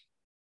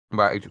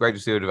 But it's great to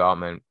see the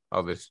development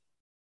of this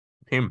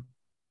team.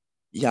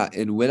 Yeah,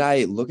 and when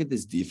I look at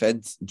this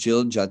defense,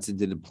 Jalen Johnson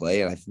didn't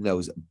play, and I think that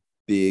was a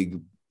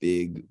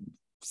big,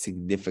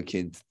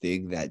 significant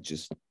thing that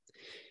just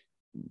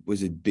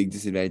was a big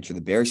disadvantage for the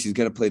Bears. He's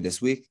going to play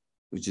this week,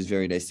 which is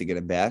very nice to get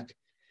him back.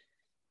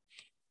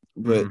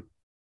 But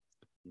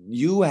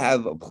you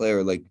have a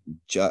player like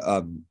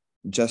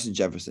Justin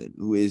Jefferson,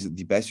 who is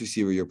the best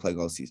receiver you're playing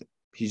all season.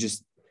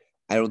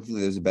 I don't think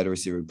there's a better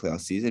receiver to play all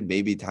season.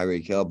 Maybe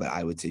Tyreek Hill, but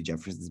I would say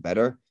Jefferson's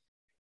better.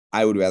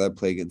 I would rather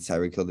play against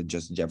Tyreek Hill than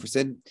Justin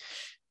Jefferson.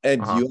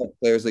 And you have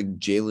players like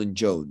Jalen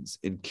Jones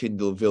and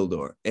Kindle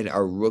Vildor and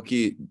our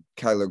rookie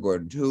Kyler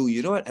Gordon, who,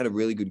 you know what, had a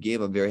really good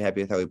game. I'm very happy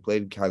with how he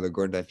played. Kyler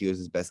Gordon, I think, was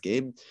his best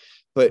game.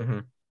 But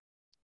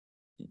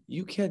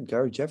you can't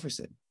guard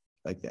Jefferson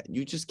like that.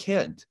 You just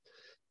can't.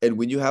 And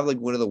when you have like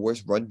one of the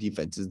worst run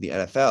defenses in the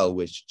NFL,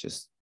 which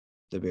just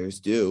the Bears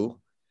do,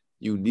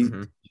 you need to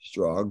be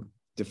strong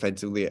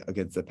defensively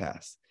against the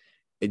pass.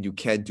 And you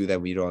can't do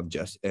that when you don't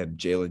have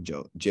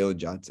Jalen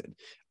Johnson.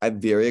 I'm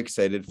very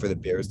excited for the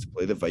Bears to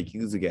play the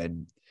Vikings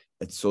again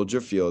at Soldier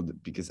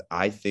Field because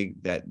I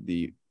think that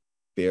the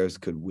Bears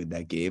could win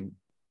that game.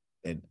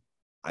 And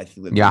I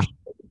think that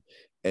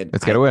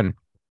let's get a win.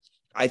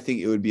 I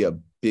think it would be a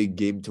big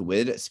game to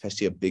win,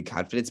 especially a big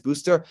confidence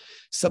booster.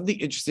 Something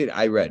interesting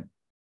I read.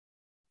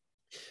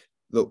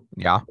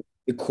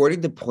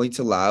 According to points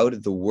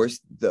allowed,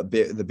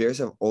 the Bears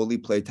have only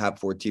played top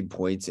 14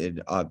 points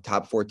in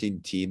top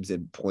 14 teams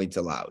in points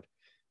allowed.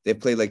 They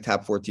played like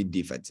top 14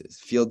 defenses.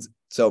 Fields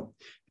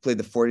played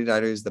the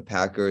 49ers, the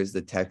Packers,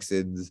 the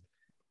Texans,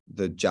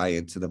 the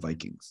Giants, and the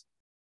Vikings.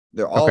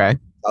 They're all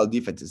solid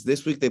defenses.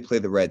 This week they play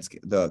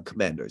the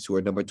Commanders, who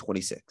are number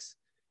 26.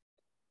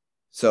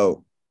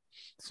 So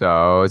it's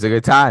a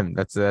good time.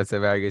 That's a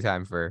very good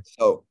time for.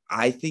 So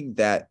I think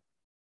that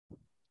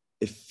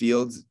if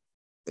Fields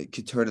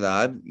could turn it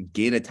on,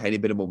 gain a tiny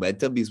bit of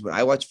momentum, because when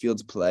I watch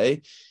Fields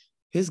play,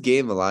 his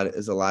game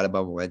is a lot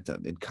about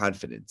momentum and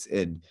confidence.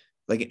 And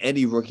like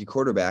any rookie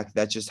quarterback,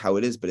 that's just how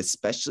it is. But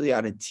especially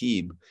on a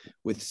team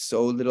with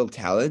so little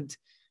talent,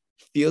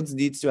 Fields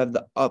needs to have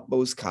the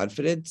utmost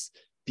confidence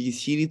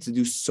because he needs to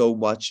do so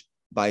much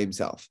by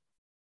himself.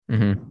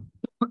 Because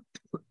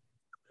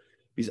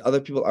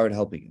other people aren't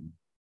helping him.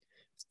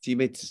 His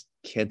teammates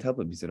can't help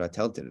him because they're not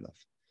talented enough.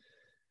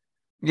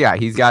 Yeah,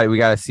 we got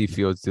to see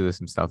Fields do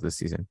some stuff this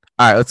season.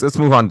 All right, let's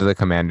move on to the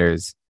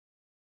Commanders.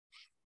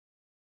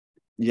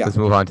 Yeah. Let's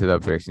move on to the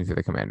predictions for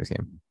the Commanders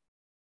game.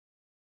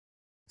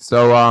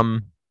 So, I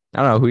don't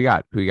know. Who you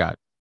got? I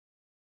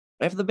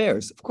have the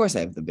Bears. Of course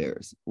I have the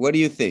Bears. What do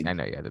you think? I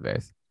know you have the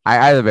Bears.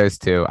 I have the Bears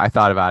too. I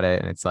thought about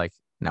it, and it's like,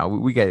 no,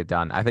 we get it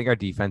done. I think our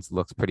defense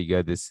looks pretty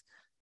good this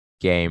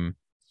game.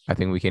 I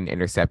think we can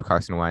intercept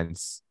Carson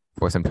Wentz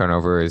for some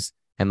turnovers.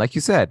 And like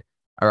you said,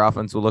 our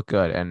offense will look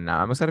good, and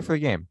I'm excited for the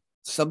game.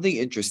 Something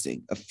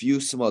interesting, a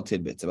few small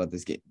tidbits about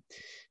this game.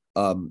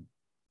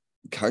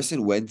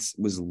 Carson Wentz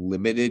was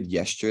limited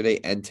yesterday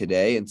and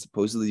today, and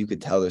supposedly you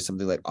could tell there's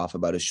something like off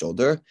about his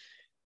shoulder.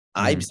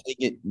 I'm saying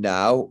it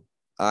now.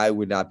 I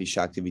would not be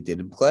shocked if he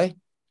didn't play.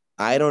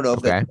 I don't know if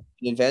Okay. that's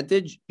an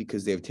advantage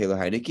because they have Taylor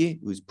Heineke,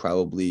 who's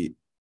probably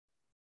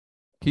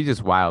He's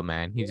just wild,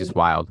 man. He's just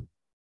wild.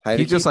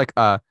 He's just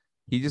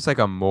Heineke. like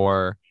a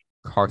more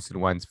Carson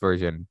Wentz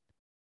version.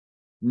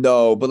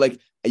 No, but like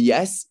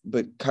yes,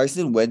 but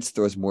Carson Wentz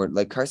throws more.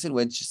 Like Carson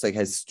Wentz just like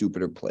has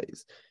stupider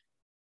plays.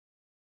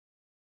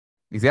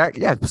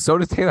 Exactly. Yeah. So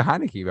does Taylor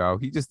Heineke, bro.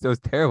 He just throws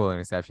terrible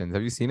interceptions.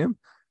 Have you seen him?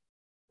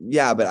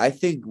 Yeah, but I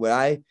think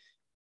I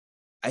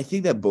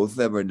think that both of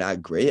them are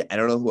not great. I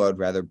don't know who I would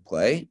rather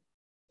play.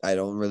 I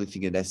don't really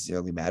think it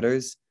necessarily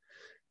matters.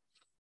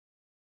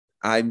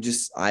 I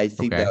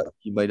think Okay. that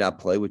he might not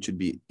play, which would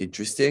be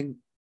interesting.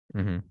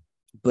 Mm-hmm.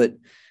 But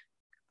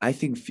I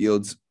think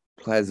Fields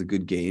plays a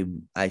good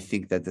game. I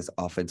think that this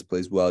offense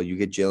plays well. You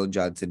get Jalen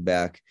Johnson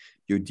back.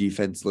 Your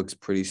defense looks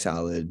pretty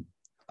solid.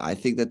 I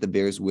think that the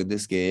Bears win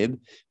this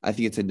game. I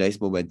think it's a nice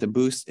momentum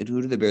boost. And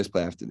who do the Bears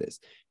play after this?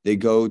 They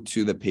go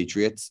to the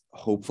Patriots,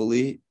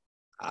 hopefully.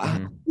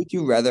 Mm-hmm. Who would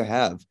you rather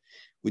have?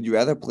 Would you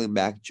rather play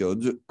Mac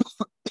Jones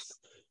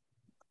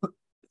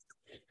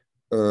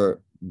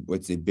or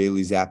what's it,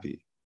 Bailey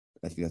Zappi?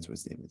 I think that's what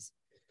his name is.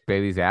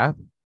 Bailey Zapp.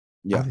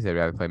 Yeah, Obviously, I'd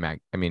rather play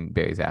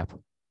Bailey Zapp.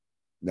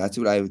 that's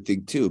what I would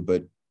think too.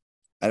 But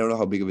I don't know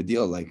how big of a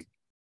deal. Like,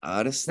 No,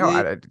 honestly,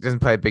 it doesn't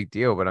play a big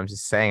deal, but I'm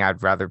just saying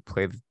I'd rather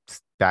play the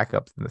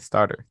backup than the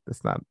starter.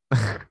 That's not.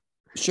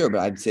 sure, but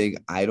I'm saying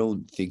I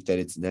don't think that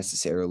it's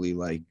necessarily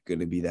like going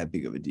to be that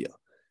big of a deal.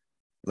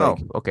 Oh,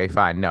 Like, okay,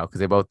 fine. No, because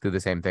they both do the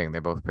same thing.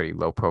 They're both pretty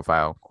low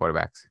profile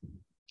quarterbacks.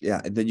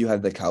 yeah, and then you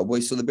have the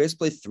Cowboys. So the Bears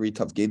play 3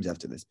 tough games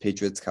after this: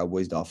 Patriots,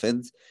 Cowboys,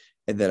 Dolphins,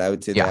 and then I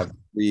would say they Yeah. have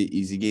 3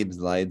 easy games: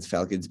 Lions,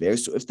 Falcons,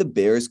 Bears. So if the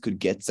Bears could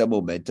get some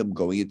momentum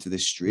going into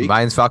this streak,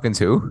 Lions, Falcons,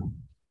 who?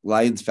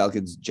 Lions,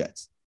 Falcons,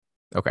 Jets.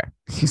 Okay,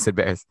 you said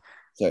Bears.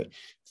 Sorry,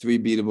 3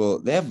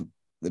 beatable.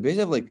 The Bears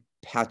have like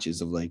patches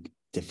of like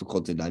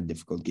difficult and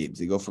non-difficult games.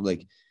 They go from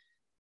like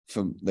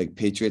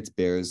Patriots,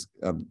 Bears,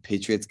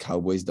 Patriots,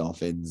 Cowboys,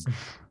 Dolphins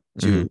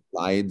to Mhm.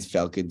 Lions,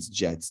 Falcons,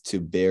 Jets to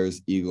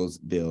Bears, Eagles,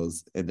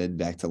 Bills, and then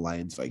back to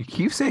Lions, You Vikings.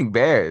 keep saying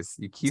Bears.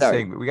 You keep Sorry.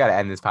 saying we got to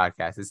end this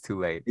podcast. It's too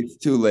late. It's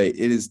too late.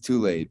 It is too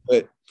late.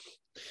 But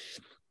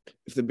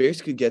if the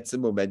Bears could get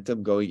some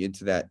momentum going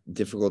into that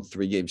difficult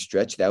 3-game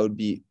stretch, that would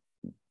be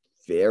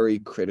very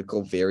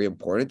critical, very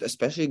important,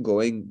 especially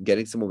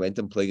getting some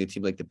momentum playing a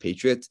team like the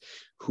Patriots,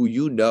 who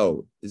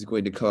is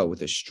going to come out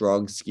with a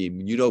strong scheme.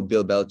 Bill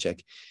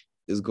Belichick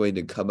is going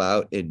to come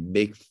out and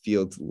make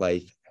Fields'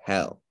 life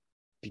hell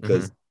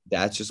because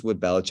that's just what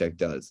Belichick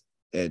does.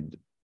 And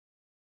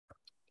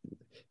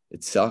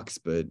it sucks,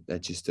 but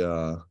that's just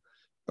a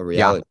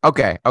reality. Yeah.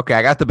 Okay.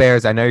 I got the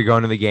Bears. I know you're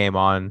going to the game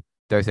on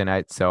Thursday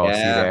night, so I'll see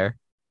you Yeah. there.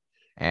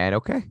 And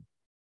okay.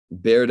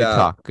 Bear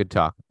down. Good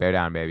talk. Bear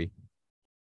down, baby.